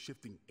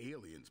shape-shifting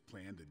aliens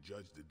plan to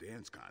judge the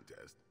dance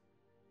contest.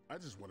 I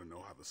just want to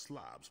know how the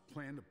slobs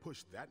plan to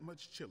push that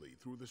much chili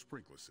through the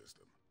sprinkler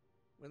system.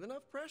 With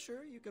enough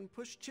pressure, you can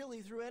push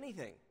chili through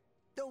anything.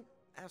 Don't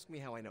ask me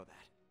how I know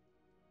that.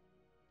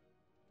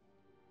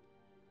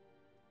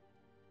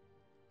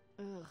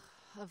 Ugh,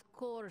 of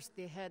course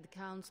the head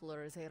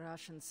counselor is a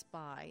Russian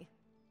spy.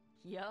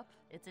 Yup,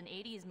 it's an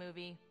 80s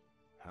movie.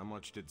 How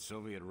much did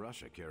Soviet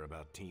Russia care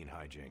about teen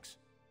hijinks?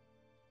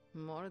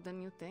 More than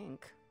you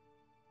think.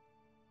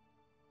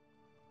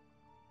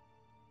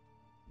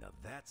 Now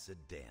that's a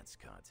dance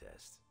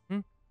contest.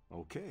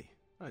 Okay,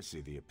 I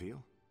see the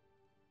appeal.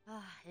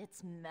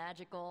 It's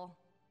magical.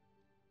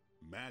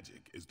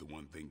 Magic is the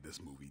one thing this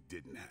movie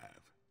didn't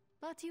have.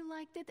 But you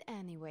liked it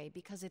anyway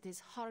because it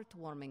is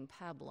heartwarming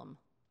pablum.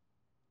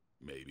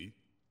 Maybe.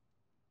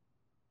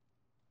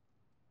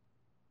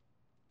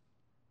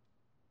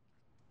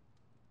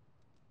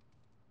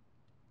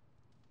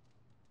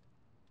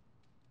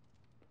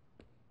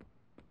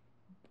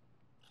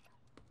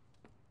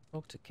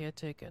 Spoke to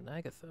Caretaker and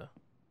Agatha.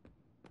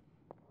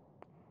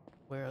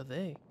 Where are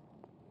they?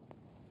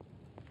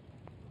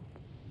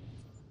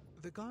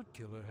 The God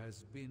Killer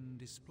has been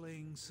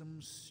displaying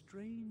some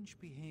strange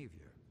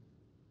behavior.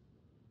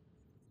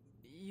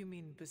 You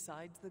mean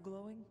besides the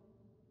glowing?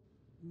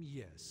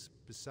 Yes,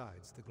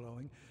 besides the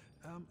glowing.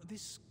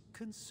 This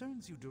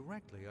concerns you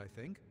directly, I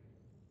think.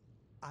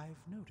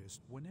 I've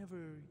noticed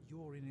whenever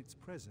you're in its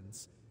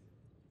presence,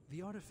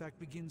 the artifact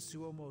begins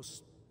to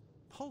almost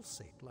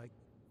pulsate, like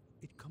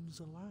it comes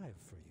alive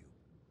for you.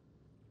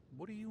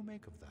 What do you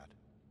make of that?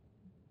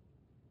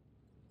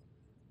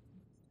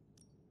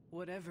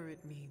 Whatever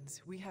it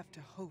means, we have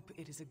to hope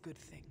it is a good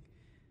thing.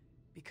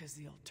 Because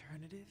the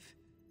alternative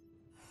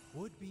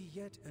would be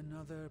yet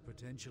another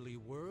potentially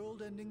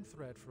world-ending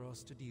threat for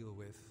us to deal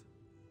with.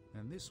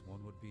 And this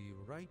one would be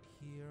right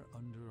here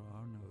under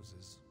our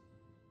noses.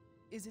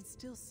 Is it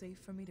still safe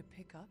for me to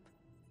pick up?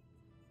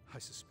 I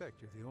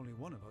suspect you're the only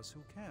one of us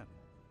who can.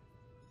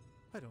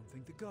 I don't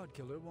think the God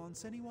Killer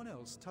wants anyone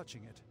else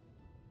touching it.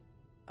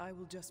 I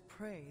will just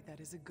pray that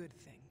is a good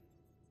thing.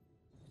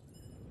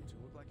 You two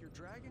look like you're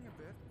dragging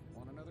a bit.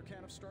 Want another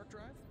can of Stark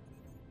Drive?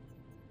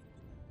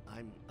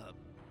 I'm,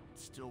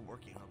 still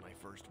working on my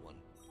first one.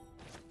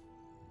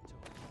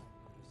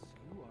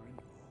 You are in.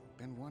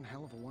 Been one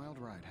hell of a wild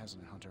ride,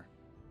 hasn't it, Hunter?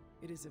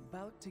 It is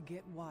about to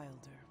get wilder.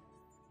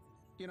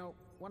 You know,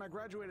 when I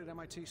graduated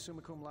MIT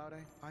summa cum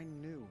laude, I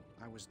knew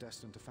I was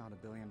destined to found a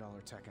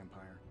billion-dollar tech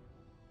empire.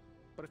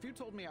 But if you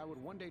told me I would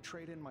one day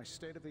trade in my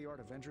state-of-the-art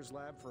Avengers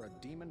lab for a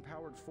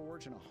demon-powered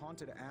forge in a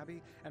haunted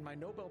abbey and my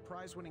Nobel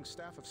Prize-winning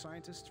staff of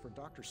scientists for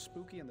Dr.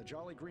 Spooky and the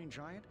Jolly Green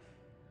Giant,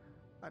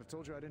 I'd have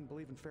told you I didn't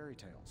believe in fairy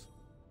tales.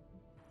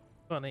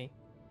 Funny.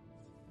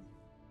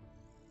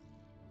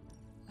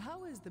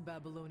 How is the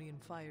Babylonian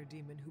fire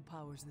demon who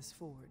powers this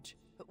forge?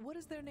 What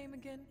is their name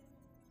again?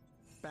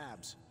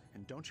 Babs,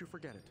 and don't you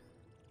forget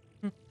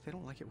it. They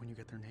don't like it when you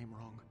get their name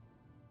wrong.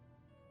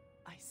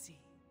 I see.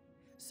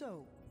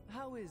 So,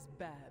 how is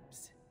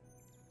Babs?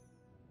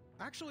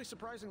 Actually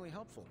surprisingly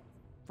helpful.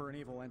 For an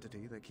evil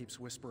entity that keeps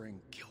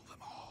whispering, "Kill them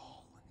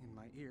all," in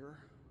my ear,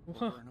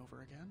 over and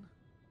over again.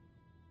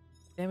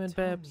 Damn it,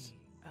 Babs.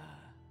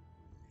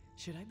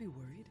 Should I be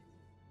worried?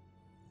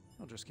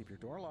 Well, just keep your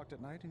door locked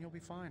at night and you'll be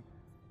fine.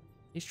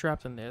 He's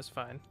trapped in there, it's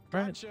fine.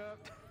 Right. Gotcha!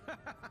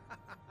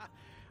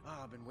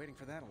 I've been waiting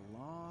for that a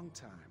long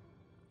time.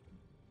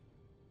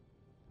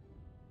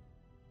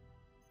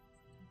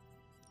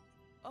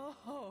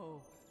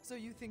 Oh, so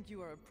you think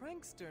you are a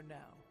prankster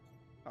now?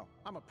 Oh,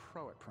 I'm a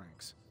pro at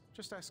pranks.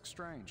 Just ask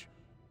Strange.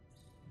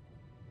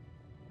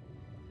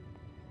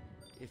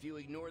 If you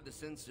ignore the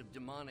sense of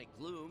demonic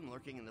gloom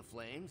lurking in the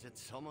flames,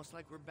 it's almost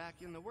like we're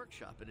back in the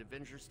workshop at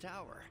Avengers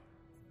Tower.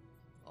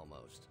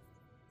 Almost.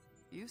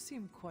 You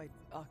seem quite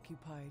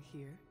occupied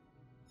here.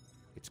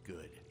 It's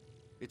good.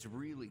 It's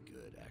really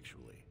good,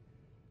 actually.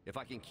 If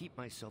I can keep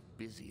myself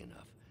busy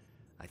enough,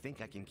 I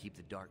think I can keep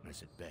the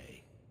darkness at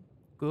bay.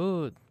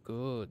 Good,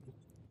 good.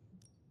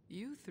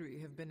 You three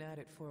have been at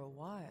it for a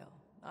while.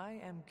 I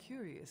am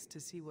curious to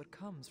see what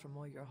comes from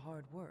all your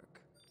hard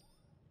work.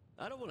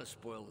 I don't want to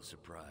spoil the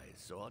surprise,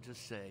 so I'll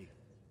just say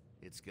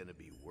it's gonna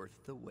be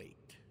worth the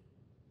wait.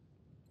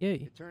 Yay.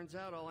 It turns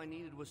out all I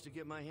needed was to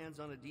get my hands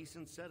on a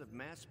decent set of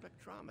mass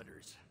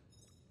spectrometers.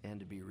 And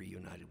to be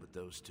reunited with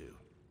those two.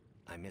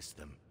 I miss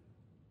them.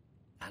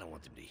 I don't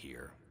want them to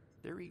hear.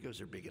 Their egos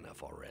are big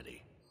enough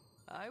already.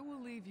 I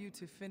will leave you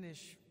to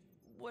finish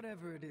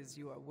whatever it is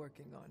you are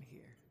working on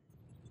here.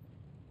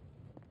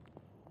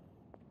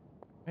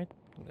 Right,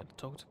 I'm gonna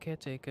talk to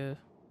Caretaker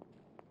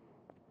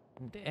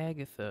and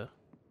Agatha.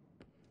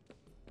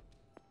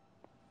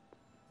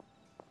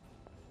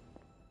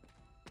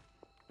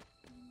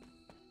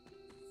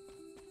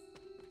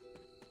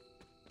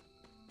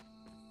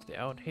 They're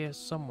out here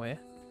somewhere.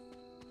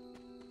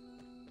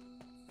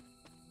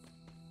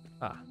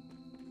 Ah.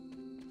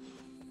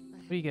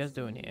 What are you guys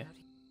doing here?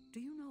 Do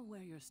you know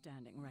where you're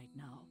standing right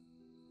now?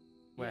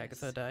 Where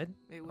Agatha died?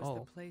 It was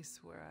the place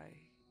where I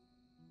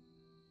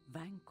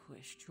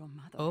vanquished your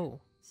mother. Oh,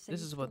 this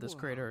saved is what the this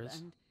crater world,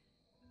 is. and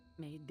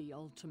made the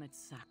ultimate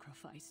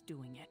sacrifice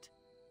doing it.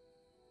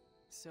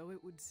 So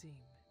it would seem.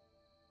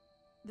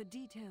 The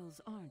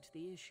details aren't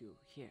the issue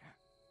here.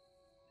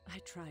 I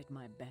tried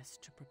my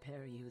best to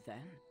prepare you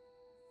then.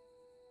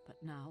 But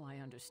now I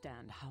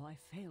understand how I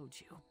failed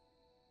you.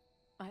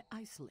 I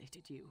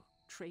isolated you,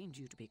 trained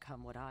you to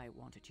become what I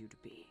wanted you to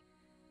be.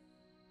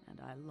 And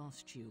I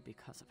lost you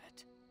because of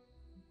it.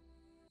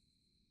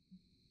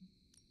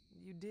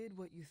 You did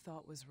what you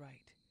thought was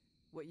right.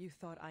 What you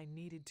thought I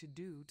needed to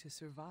do to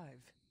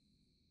survive.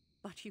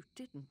 But you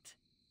didn't.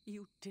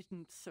 You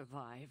didn't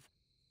survive.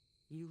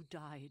 You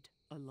died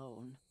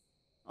alone.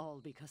 All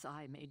because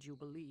I made you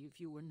believe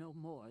you were no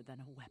more than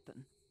a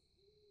weapon.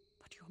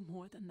 But you're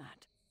more than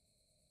that.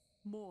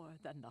 More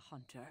than the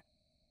hunter.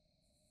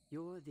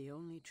 You're the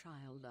only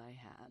child I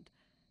had.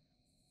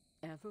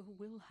 Ever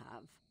will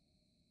have.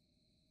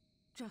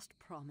 Just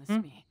promise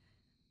me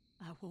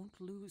I won't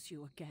lose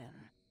you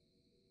again.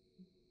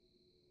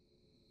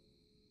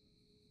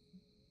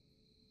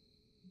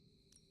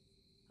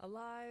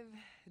 Alive,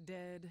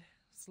 dead,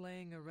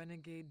 slaying a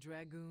renegade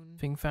dragoon.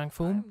 Fing Fang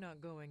Foom? I'm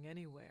not going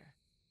anywhere.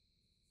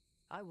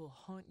 I will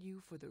haunt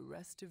you for the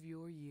rest of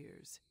your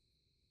years.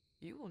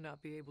 You will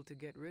not be able to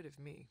get rid of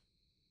me.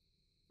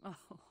 Oh,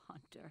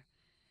 Hunter.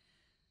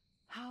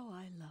 How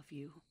I love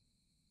you.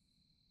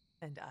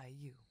 And I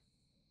you.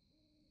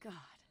 God,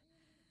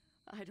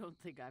 I don't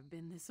think I've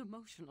been this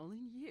emotional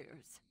in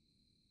years.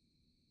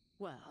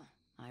 Well,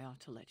 I ought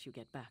to let you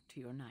get back to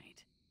your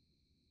night.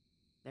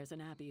 There's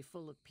an abbey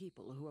full of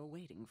people who are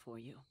waiting for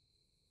you.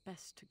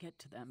 Best to get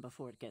to them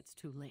before it gets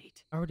too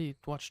late. I already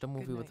watched a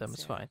movie with them,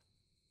 it's fine.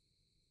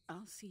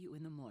 I'll see you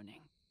in the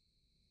morning.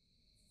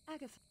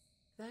 Agatha,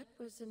 that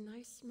was a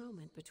nice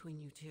moment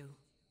between you two.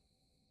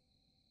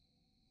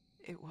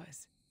 It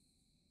was.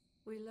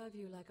 We love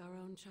you like our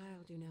own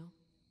child, you know.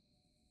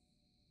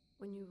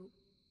 When you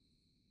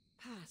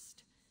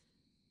passed,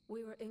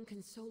 we were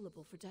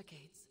inconsolable for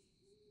decades.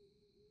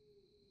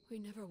 We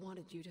never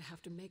wanted you to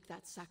have to make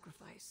that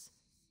sacrifice.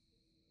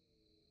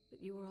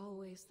 But you were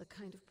always the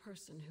kind of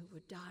person who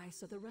would die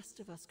so the rest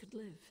of us could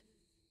live.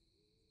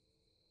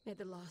 Made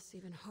the loss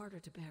even harder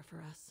to bear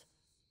for us.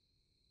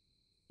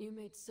 You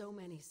made so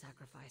many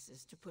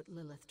sacrifices to put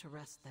Lilith to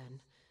rest then.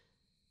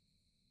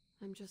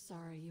 I'm just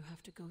sorry you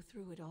have to go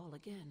through it all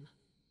again.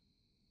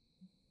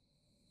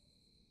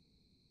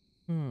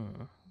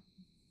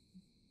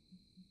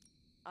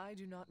 I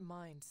do not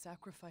mind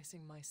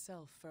sacrificing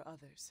myself for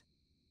others.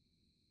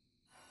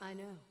 I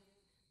know.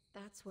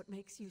 That's what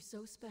makes you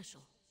so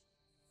special.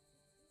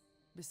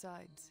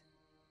 Besides,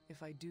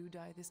 if I do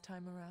die this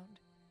time around,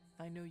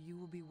 I know you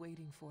will be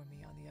waiting for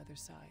me on the other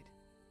side.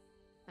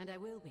 And I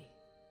will be,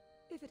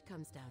 if it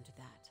comes down to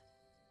that.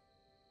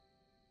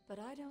 But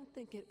I don't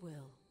think it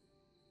will.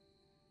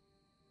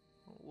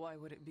 Why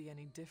would it be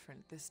any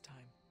different this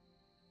time?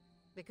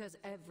 Because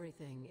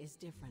everything is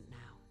different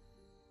now.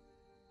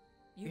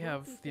 We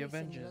have the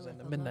Avengers and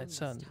the Midnight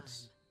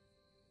Suns.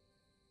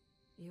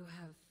 You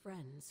have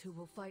friends who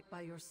will fight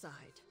by your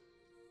side.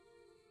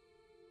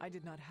 I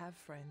did not have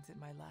friends in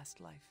my last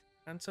life.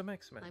 And some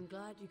X-Men. I'm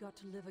glad you got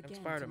to live again to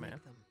Spider-Man.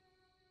 make them.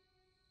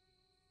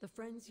 The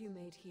friends you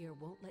made here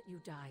won't let you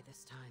die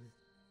this time.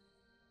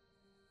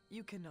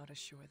 You cannot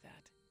assure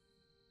that.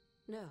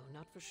 No,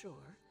 not for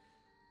sure.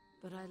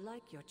 But I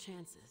like your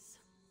chances.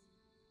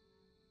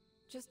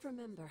 Just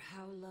remember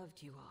how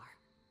loved you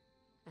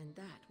are, and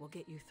that will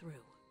get you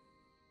through.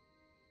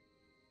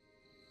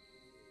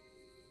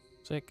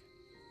 Sick.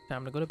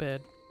 Time to go to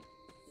bed.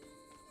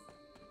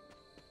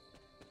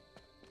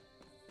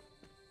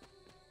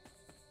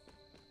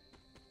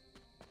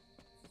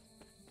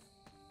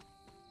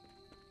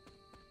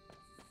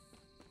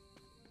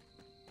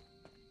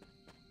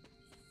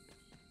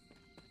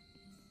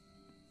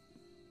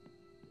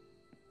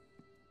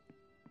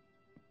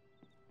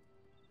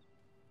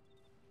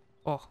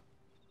 Oh,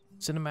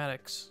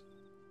 cinematics.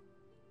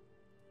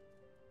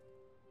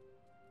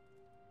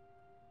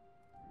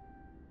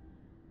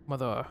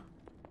 Mother.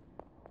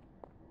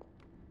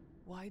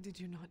 Why did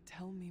you not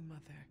tell me,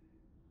 Mother?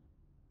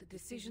 The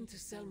decision to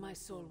sell my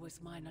soul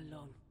was mine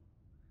alone.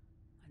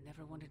 I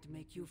never wanted to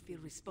make you feel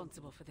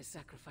responsible for the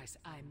sacrifice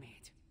I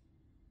made.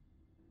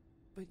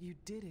 But you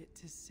did it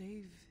to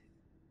save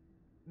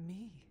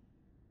me.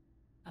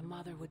 A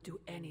mother would do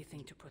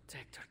anything to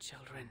protect her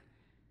children.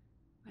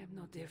 I am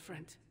no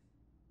different.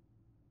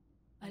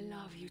 I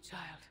love you,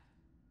 child.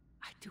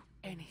 I'd do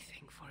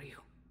anything for you.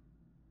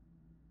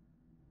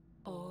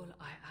 All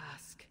I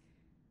ask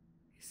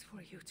is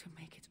for you to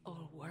make it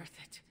all worth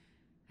it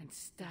and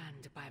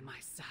stand by my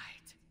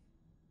side.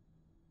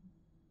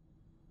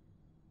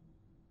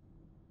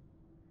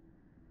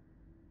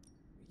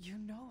 You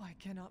know I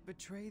cannot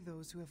betray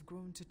those who have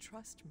grown to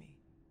trust me.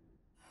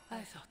 I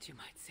thought you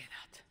might say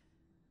that.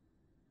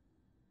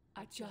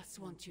 I just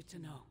want you to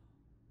know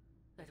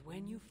that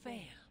when you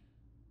fail,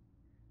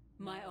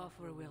 my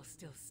offer will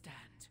still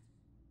stand.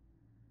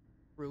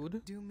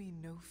 Rude. Do me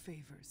no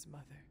favors,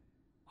 Mother.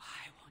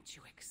 Why won't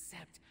you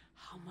accept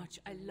how much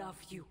I love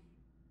you?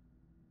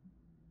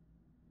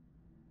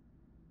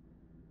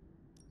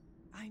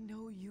 I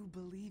know you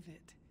believe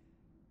it,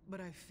 but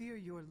I fear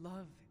your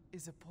love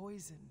is a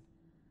poison.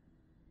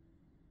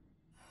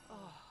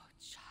 Oh,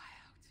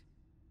 child.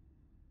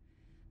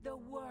 The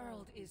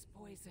world is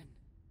poison.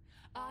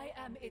 I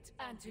am its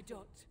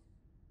antidote.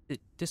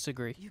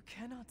 Disagree. You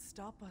cannot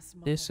stop us,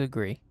 Mother.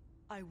 Disagree.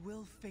 I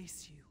will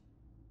face you.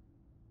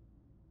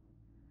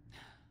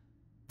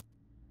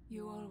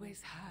 You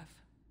always have.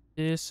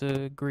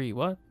 Disagree.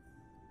 What?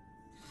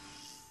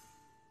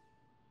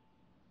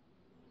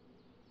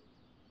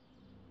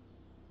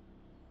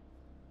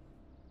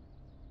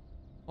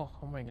 Oh,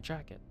 I'm wearing a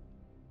jacket.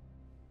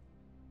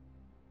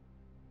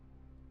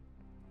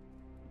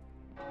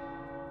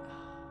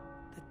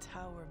 The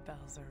tower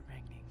bells are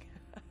ringing.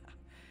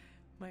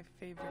 My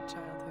favorite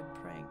childhood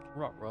prank.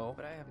 Ruh-roh.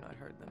 But I have not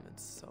heard them in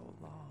so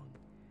long.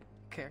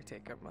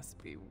 Caretaker must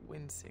be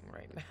wincing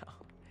right now.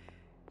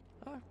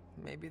 Or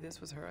maybe this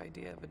was her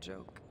idea of a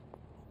joke.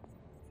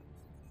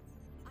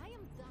 I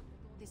am done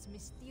with all this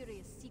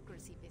mysterious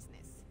secrecy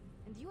business,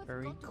 and you have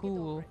Very got to cool.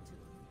 get over it too.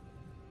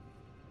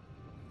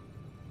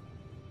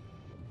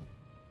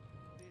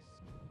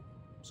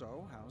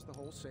 So, how's the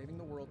whole saving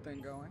the world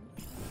thing going?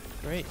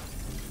 Great.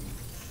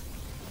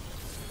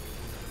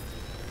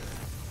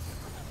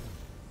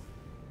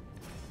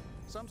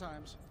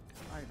 Sometimes,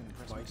 I even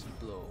impress Mighty myself.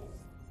 blow.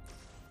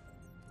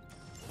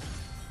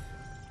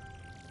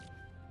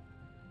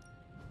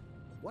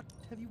 What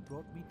have you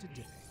brought me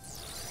today?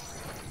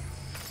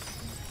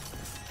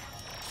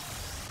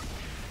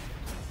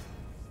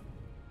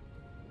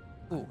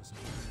 Ooh. I was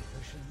under the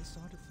impression this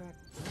artifact...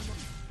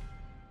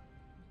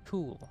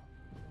 Cool.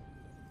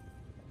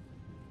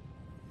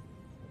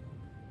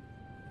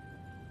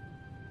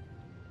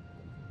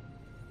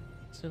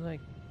 So like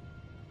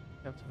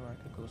Captain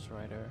America, Ghost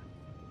Rider,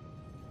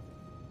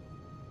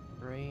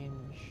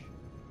 Range,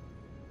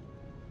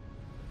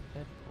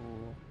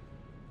 Deadpool,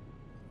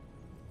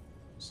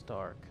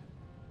 Stark,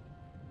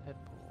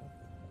 Deadpool.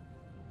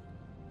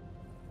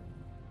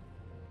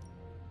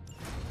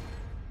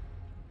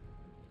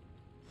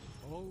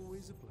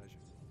 Always a pleasure.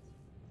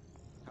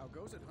 How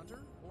goes it, Hunter?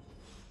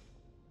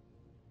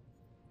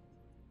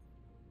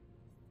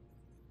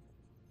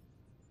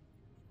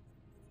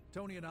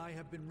 Tony and I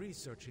have been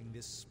researching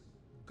this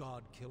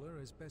God Killer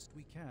as best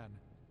we can.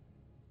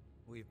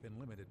 We've been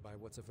limited by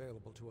what's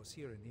available to us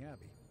here in the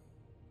Abbey.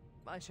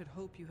 I should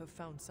hope you have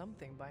found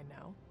something by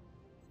now.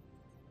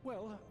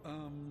 Well,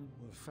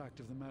 the fact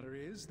of the matter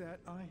is that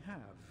I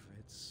have.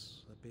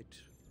 It's a bit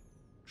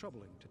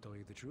troubling, to tell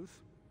you the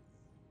truth.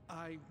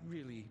 I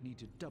really need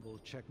to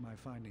double-check my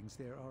findings.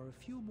 There are a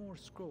few more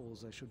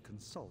scrolls I should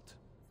consult.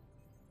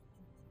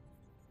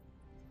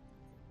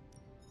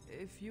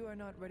 If you are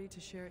not ready to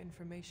share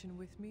information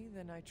with me,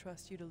 then I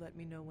trust you to let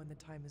me know when the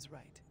time is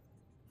right.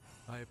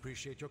 I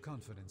appreciate your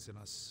confidence in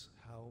us.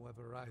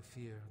 However, I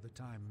fear the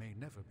time may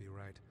never be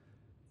right.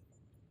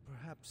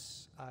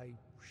 Perhaps I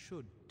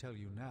should tell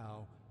you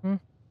now.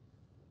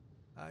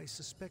 I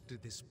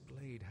suspected this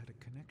blade had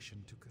a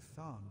connection to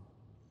Cthon,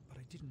 but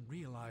I didn't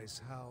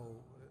realize how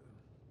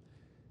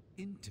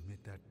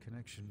intimate that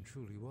connection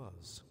truly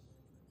was.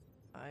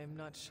 I am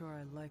not sure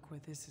I like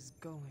where this is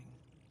going.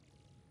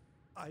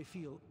 I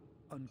feel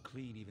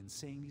unclean even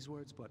saying these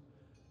words, but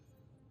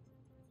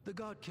the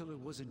God Killer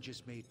wasn't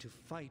just made to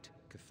fight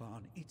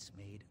Cthon, it's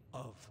made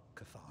of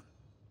Cthon.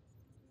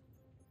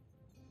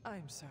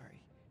 I'm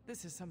sorry.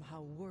 This is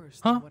somehow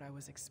worse Huh? than what I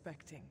was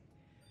expecting.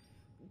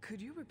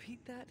 Could you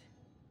repeat that?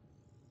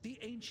 The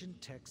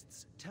ancient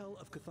texts tell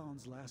of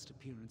Cthon's last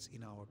appearance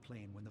in our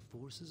plane when the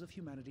forces of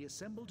humanity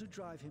assembled to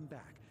drive him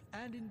back,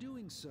 and in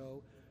doing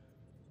so,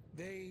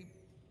 they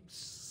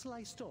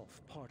sliced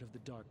off part of the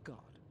Dark God.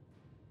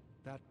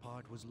 That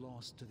part was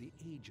lost to the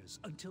ages,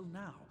 until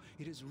now.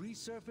 It has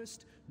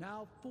resurfaced,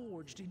 now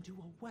forged into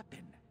a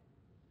weapon.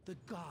 The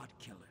God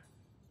Killer.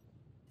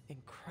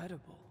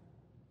 Incredible.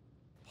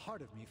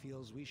 Part of me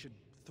feels we should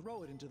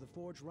throw it into the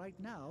forge right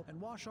now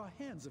and wash our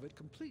hands of it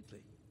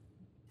completely.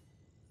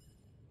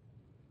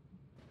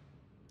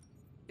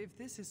 If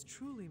this is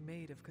truly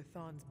made of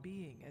Cthulhu's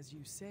being, as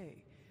you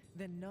say,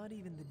 then not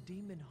even the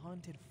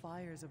demon-haunted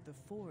fires of the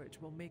Forge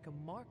will make a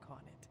mark on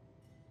it.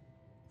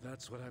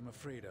 That's what I'm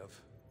afraid of.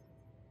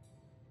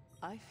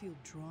 I feel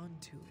drawn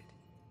to it,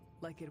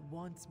 like it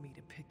wants me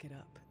to pick it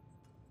up.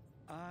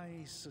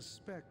 I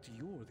suspect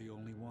you're the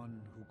only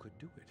one who could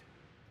do it.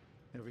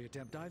 Every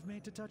attempt I've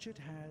made to touch it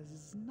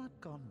has not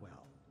gone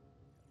well.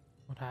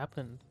 What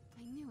happened?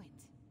 I knew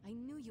it. I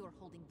knew you were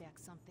holding back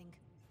something.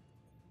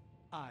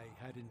 I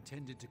had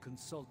intended to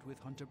consult with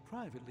Hunter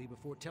privately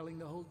before telling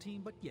the whole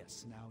team, but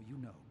yes, now you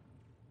know.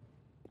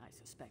 I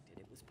suspected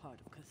it was part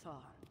of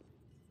Cathar.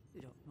 You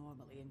don't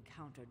normally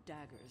encounter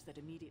daggers that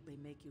immediately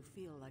make you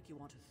feel like you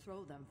want to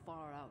throw them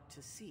far out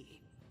to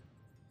sea.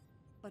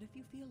 But if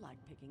you feel like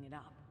picking it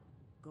up,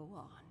 go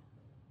on.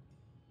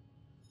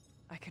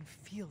 I can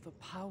feel the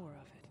power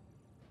of it,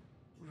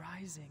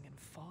 rising and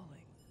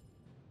falling,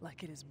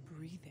 like it is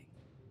breathing.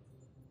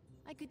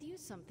 I could use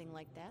something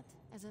like that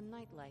as a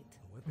nightlight.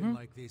 A weapon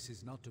like this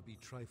is not to be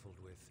trifled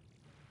with.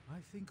 I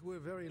think we're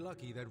very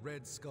lucky that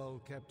Red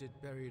Skull kept it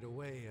buried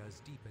away as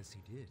deep as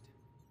he did.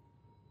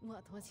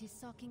 What, was he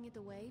socking it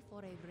away for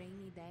a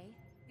rainy day?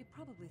 He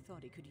probably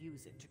thought he could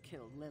use it to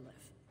kill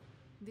Lilith.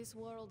 This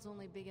world's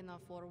only big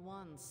enough for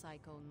one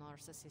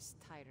psycho-narcissist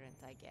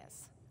tyrant, I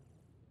guess.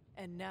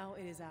 And now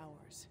it is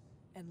ours,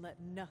 and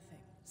let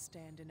nothing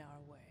stand in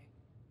our way.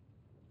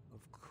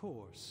 Of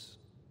course.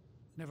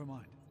 Never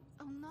mind.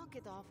 Oh, knock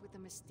it off with the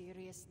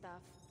mysterious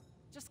stuff.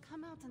 Just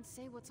come out and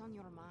say what's on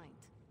your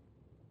mind.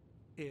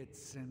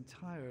 It's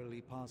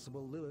entirely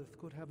possible Lilith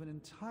could have an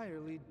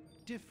entirely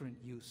different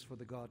use for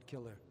the God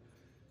Killer.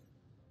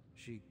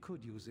 She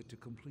could use it to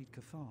complete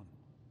Cthulhu.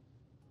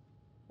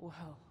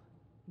 Well,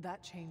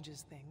 that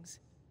changes things.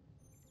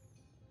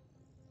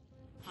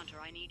 Hunter,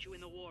 I need you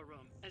in the war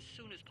room as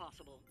soon as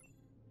possible.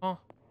 Oh.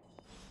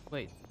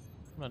 Wait.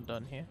 I'm not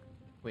done here.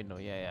 Wait, no,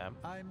 yeah, I am.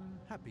 I'm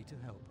happy to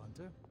help,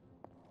 Hunter.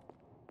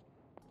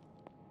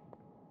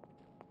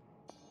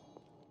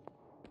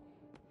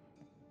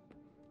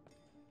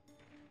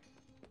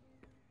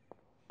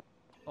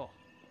 Oh.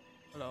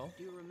 Hello?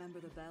 Do you remember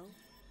the bell?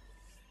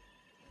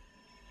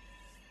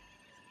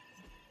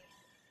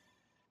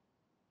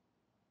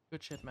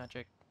 Good shit,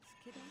 magic.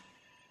 Kiddo,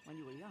 when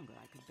you were younger,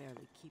 I could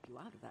barely keep you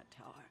out of that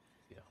tower.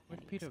 Yeah,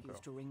 where'd Any Peter excuse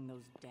go? to ring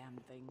those damn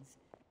things.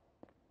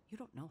 You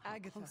don't know how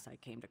Agatha. close I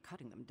came to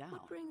cutting them down.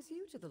 What brings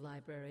you to the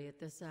library at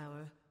this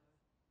hour?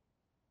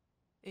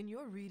 In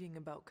your reading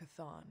about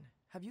Cthulhu,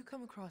 have you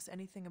come across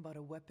anything about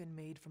a weapon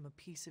made from a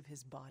piece of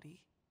his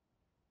body?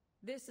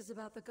 This is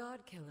about the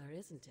God Killer,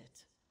 isn't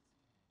it?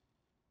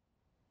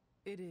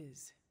 It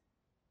is.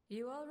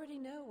 You already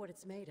know what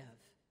it's made of.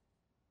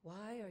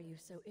 Why are you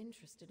so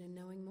interested in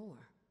knowing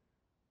more?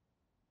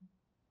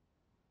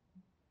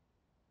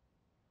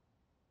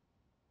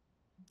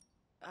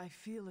 I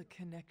feel a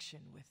connection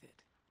with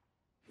it.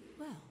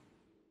 Well,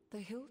 the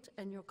hilt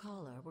and your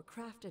collar were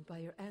crafted by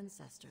your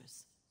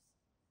ancestors.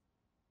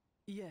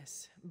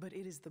 Yes, but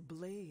it is the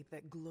blade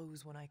that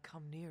glows when I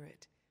come near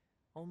it,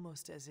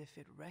 almost as if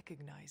it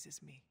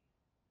recognizes me.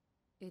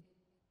 It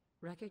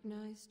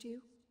recognized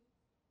you?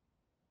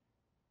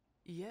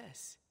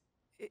 Yes,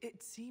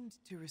 it seemed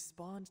to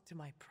respond to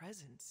my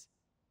presence.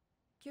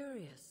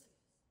 Curious.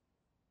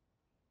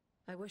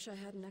 I wish I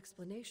had an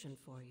explanation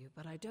for you,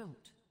 but I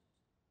don't.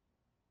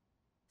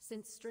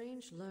 Since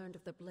Strange learned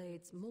of the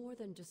Blade's more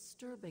than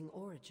disturbing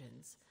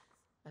origins,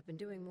 I've been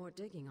doing more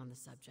digging on the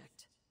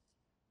subject.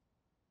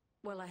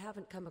 While I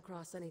haven't come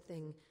across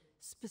anything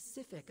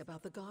specific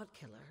about the God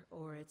Killer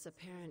or its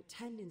apparent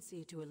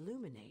tendency to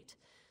illuminate,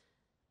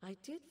 I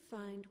did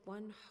find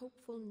one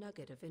hopeful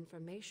nugget of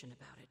information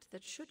about it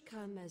that should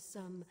come as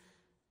some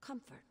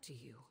comfort to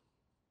you.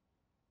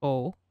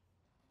 Oh.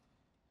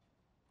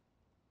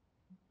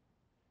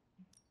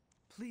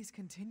 Please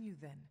continue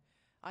then.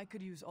 I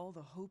could use all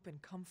the hope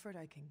and comfort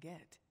I can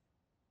get.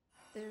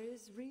 There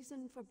is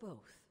reason for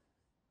both.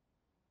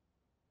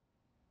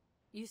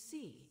 You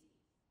see,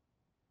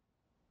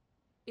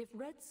 if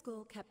Red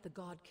Skull kept the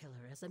God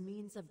Killer as a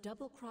means of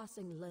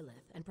double-crossing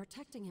Lilith and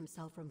protecting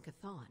himself from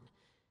Cthulhu,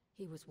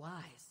 he was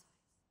wise.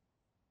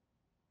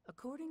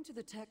 According to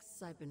the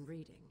texts I've been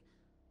reading,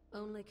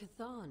 only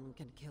Cthulhu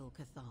can kill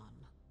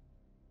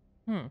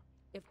Cthulhu.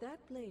 If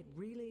that blade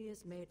really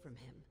is made from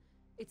him,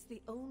 it's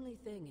the only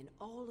thing in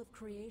all of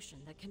creation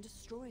that can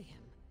destroy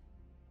him.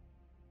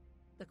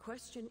 The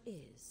question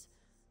is,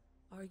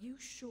 are you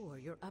sure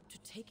you're up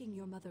to taking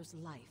your mother's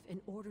life in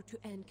order to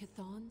end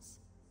Cthulhu's?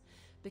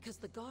 Because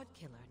the God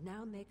Killer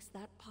now makes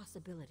that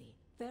possibility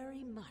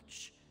very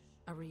much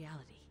a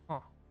reality.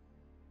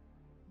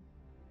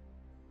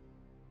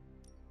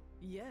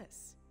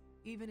 Yes,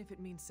 even if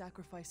it means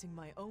sacrificing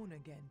my own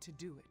again to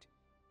do it.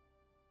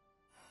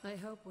 I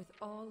hope with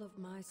all of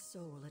my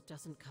soul it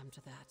doesn't come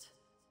to that.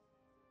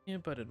 Yeah,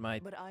 but it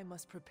might. But I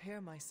must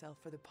prepare myself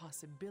for the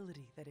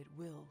possibility that it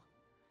will.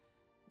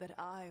 That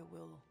I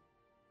will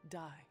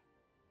die.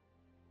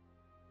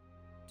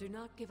 Do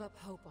not give up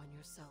hope on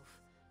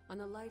yourself, on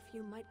the life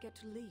you might get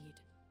to lead.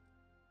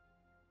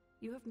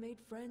 You have made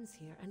friends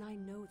here, and I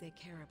know they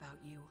care about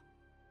you.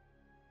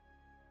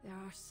 There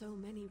are so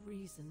many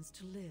reasons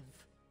to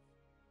live.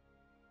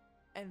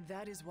 And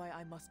that is why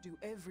I must do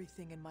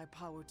everything in my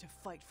power to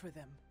fight for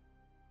them.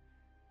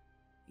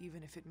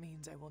 Even if it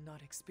means I will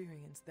not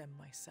experience them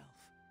myself.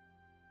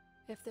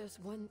 If there's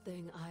one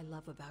thing I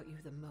love about you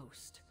the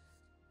most,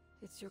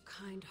 it's your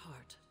kind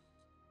heart.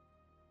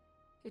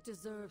 It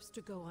deserves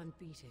to go on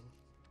beating.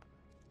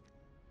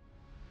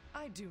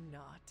 I do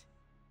not.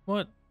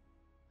 What?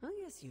 Oh,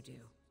 yes, you do.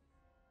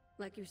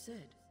 Like you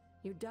said,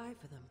 you die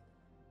for them.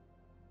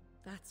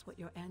 That's what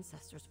your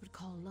ancestors would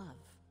call love.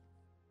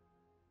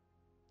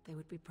 They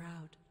would be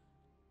proud.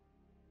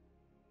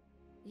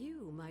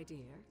 You, my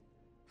dear,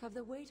 have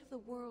the weight of the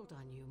world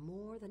on you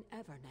more than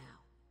ever now,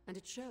 and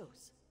it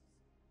shows.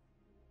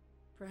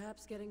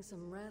 Perhaps getting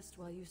some rest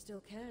while you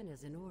still can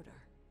is in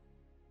order.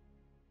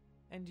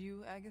 And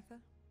you, Agatha?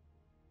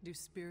 Do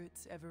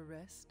spirits ever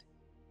rest?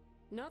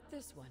 Not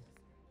this one.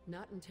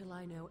 Not until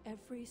I know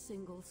every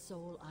single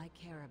soul I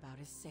care about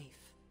is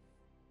safe.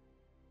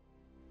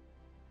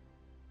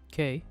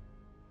 Okay.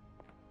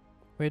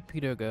 Where'd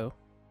Peter go?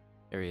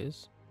 There he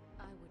is.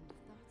 I wouldn't have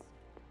thought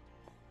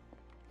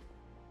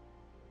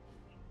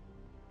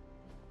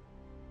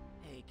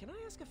so. Hey, can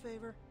I ask a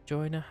favor?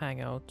 Join a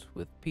hangout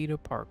with Peter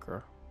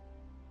Parker.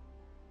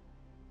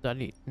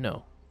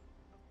 No.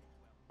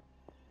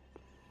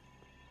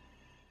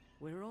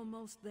 We're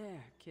almost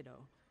there,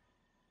 kiddo.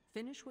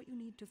 Finish what you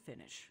need to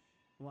finish,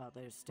 while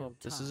there's still time.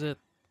 This is it.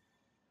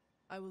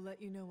 I will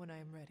let you know when I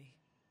am ready.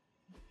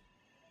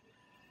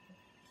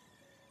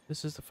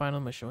 This is the final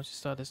mission. Once you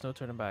start, there's no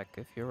turning back.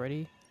 If you're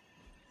ready.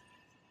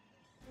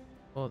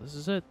 Oh, this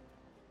is it.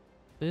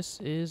 This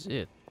is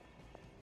it.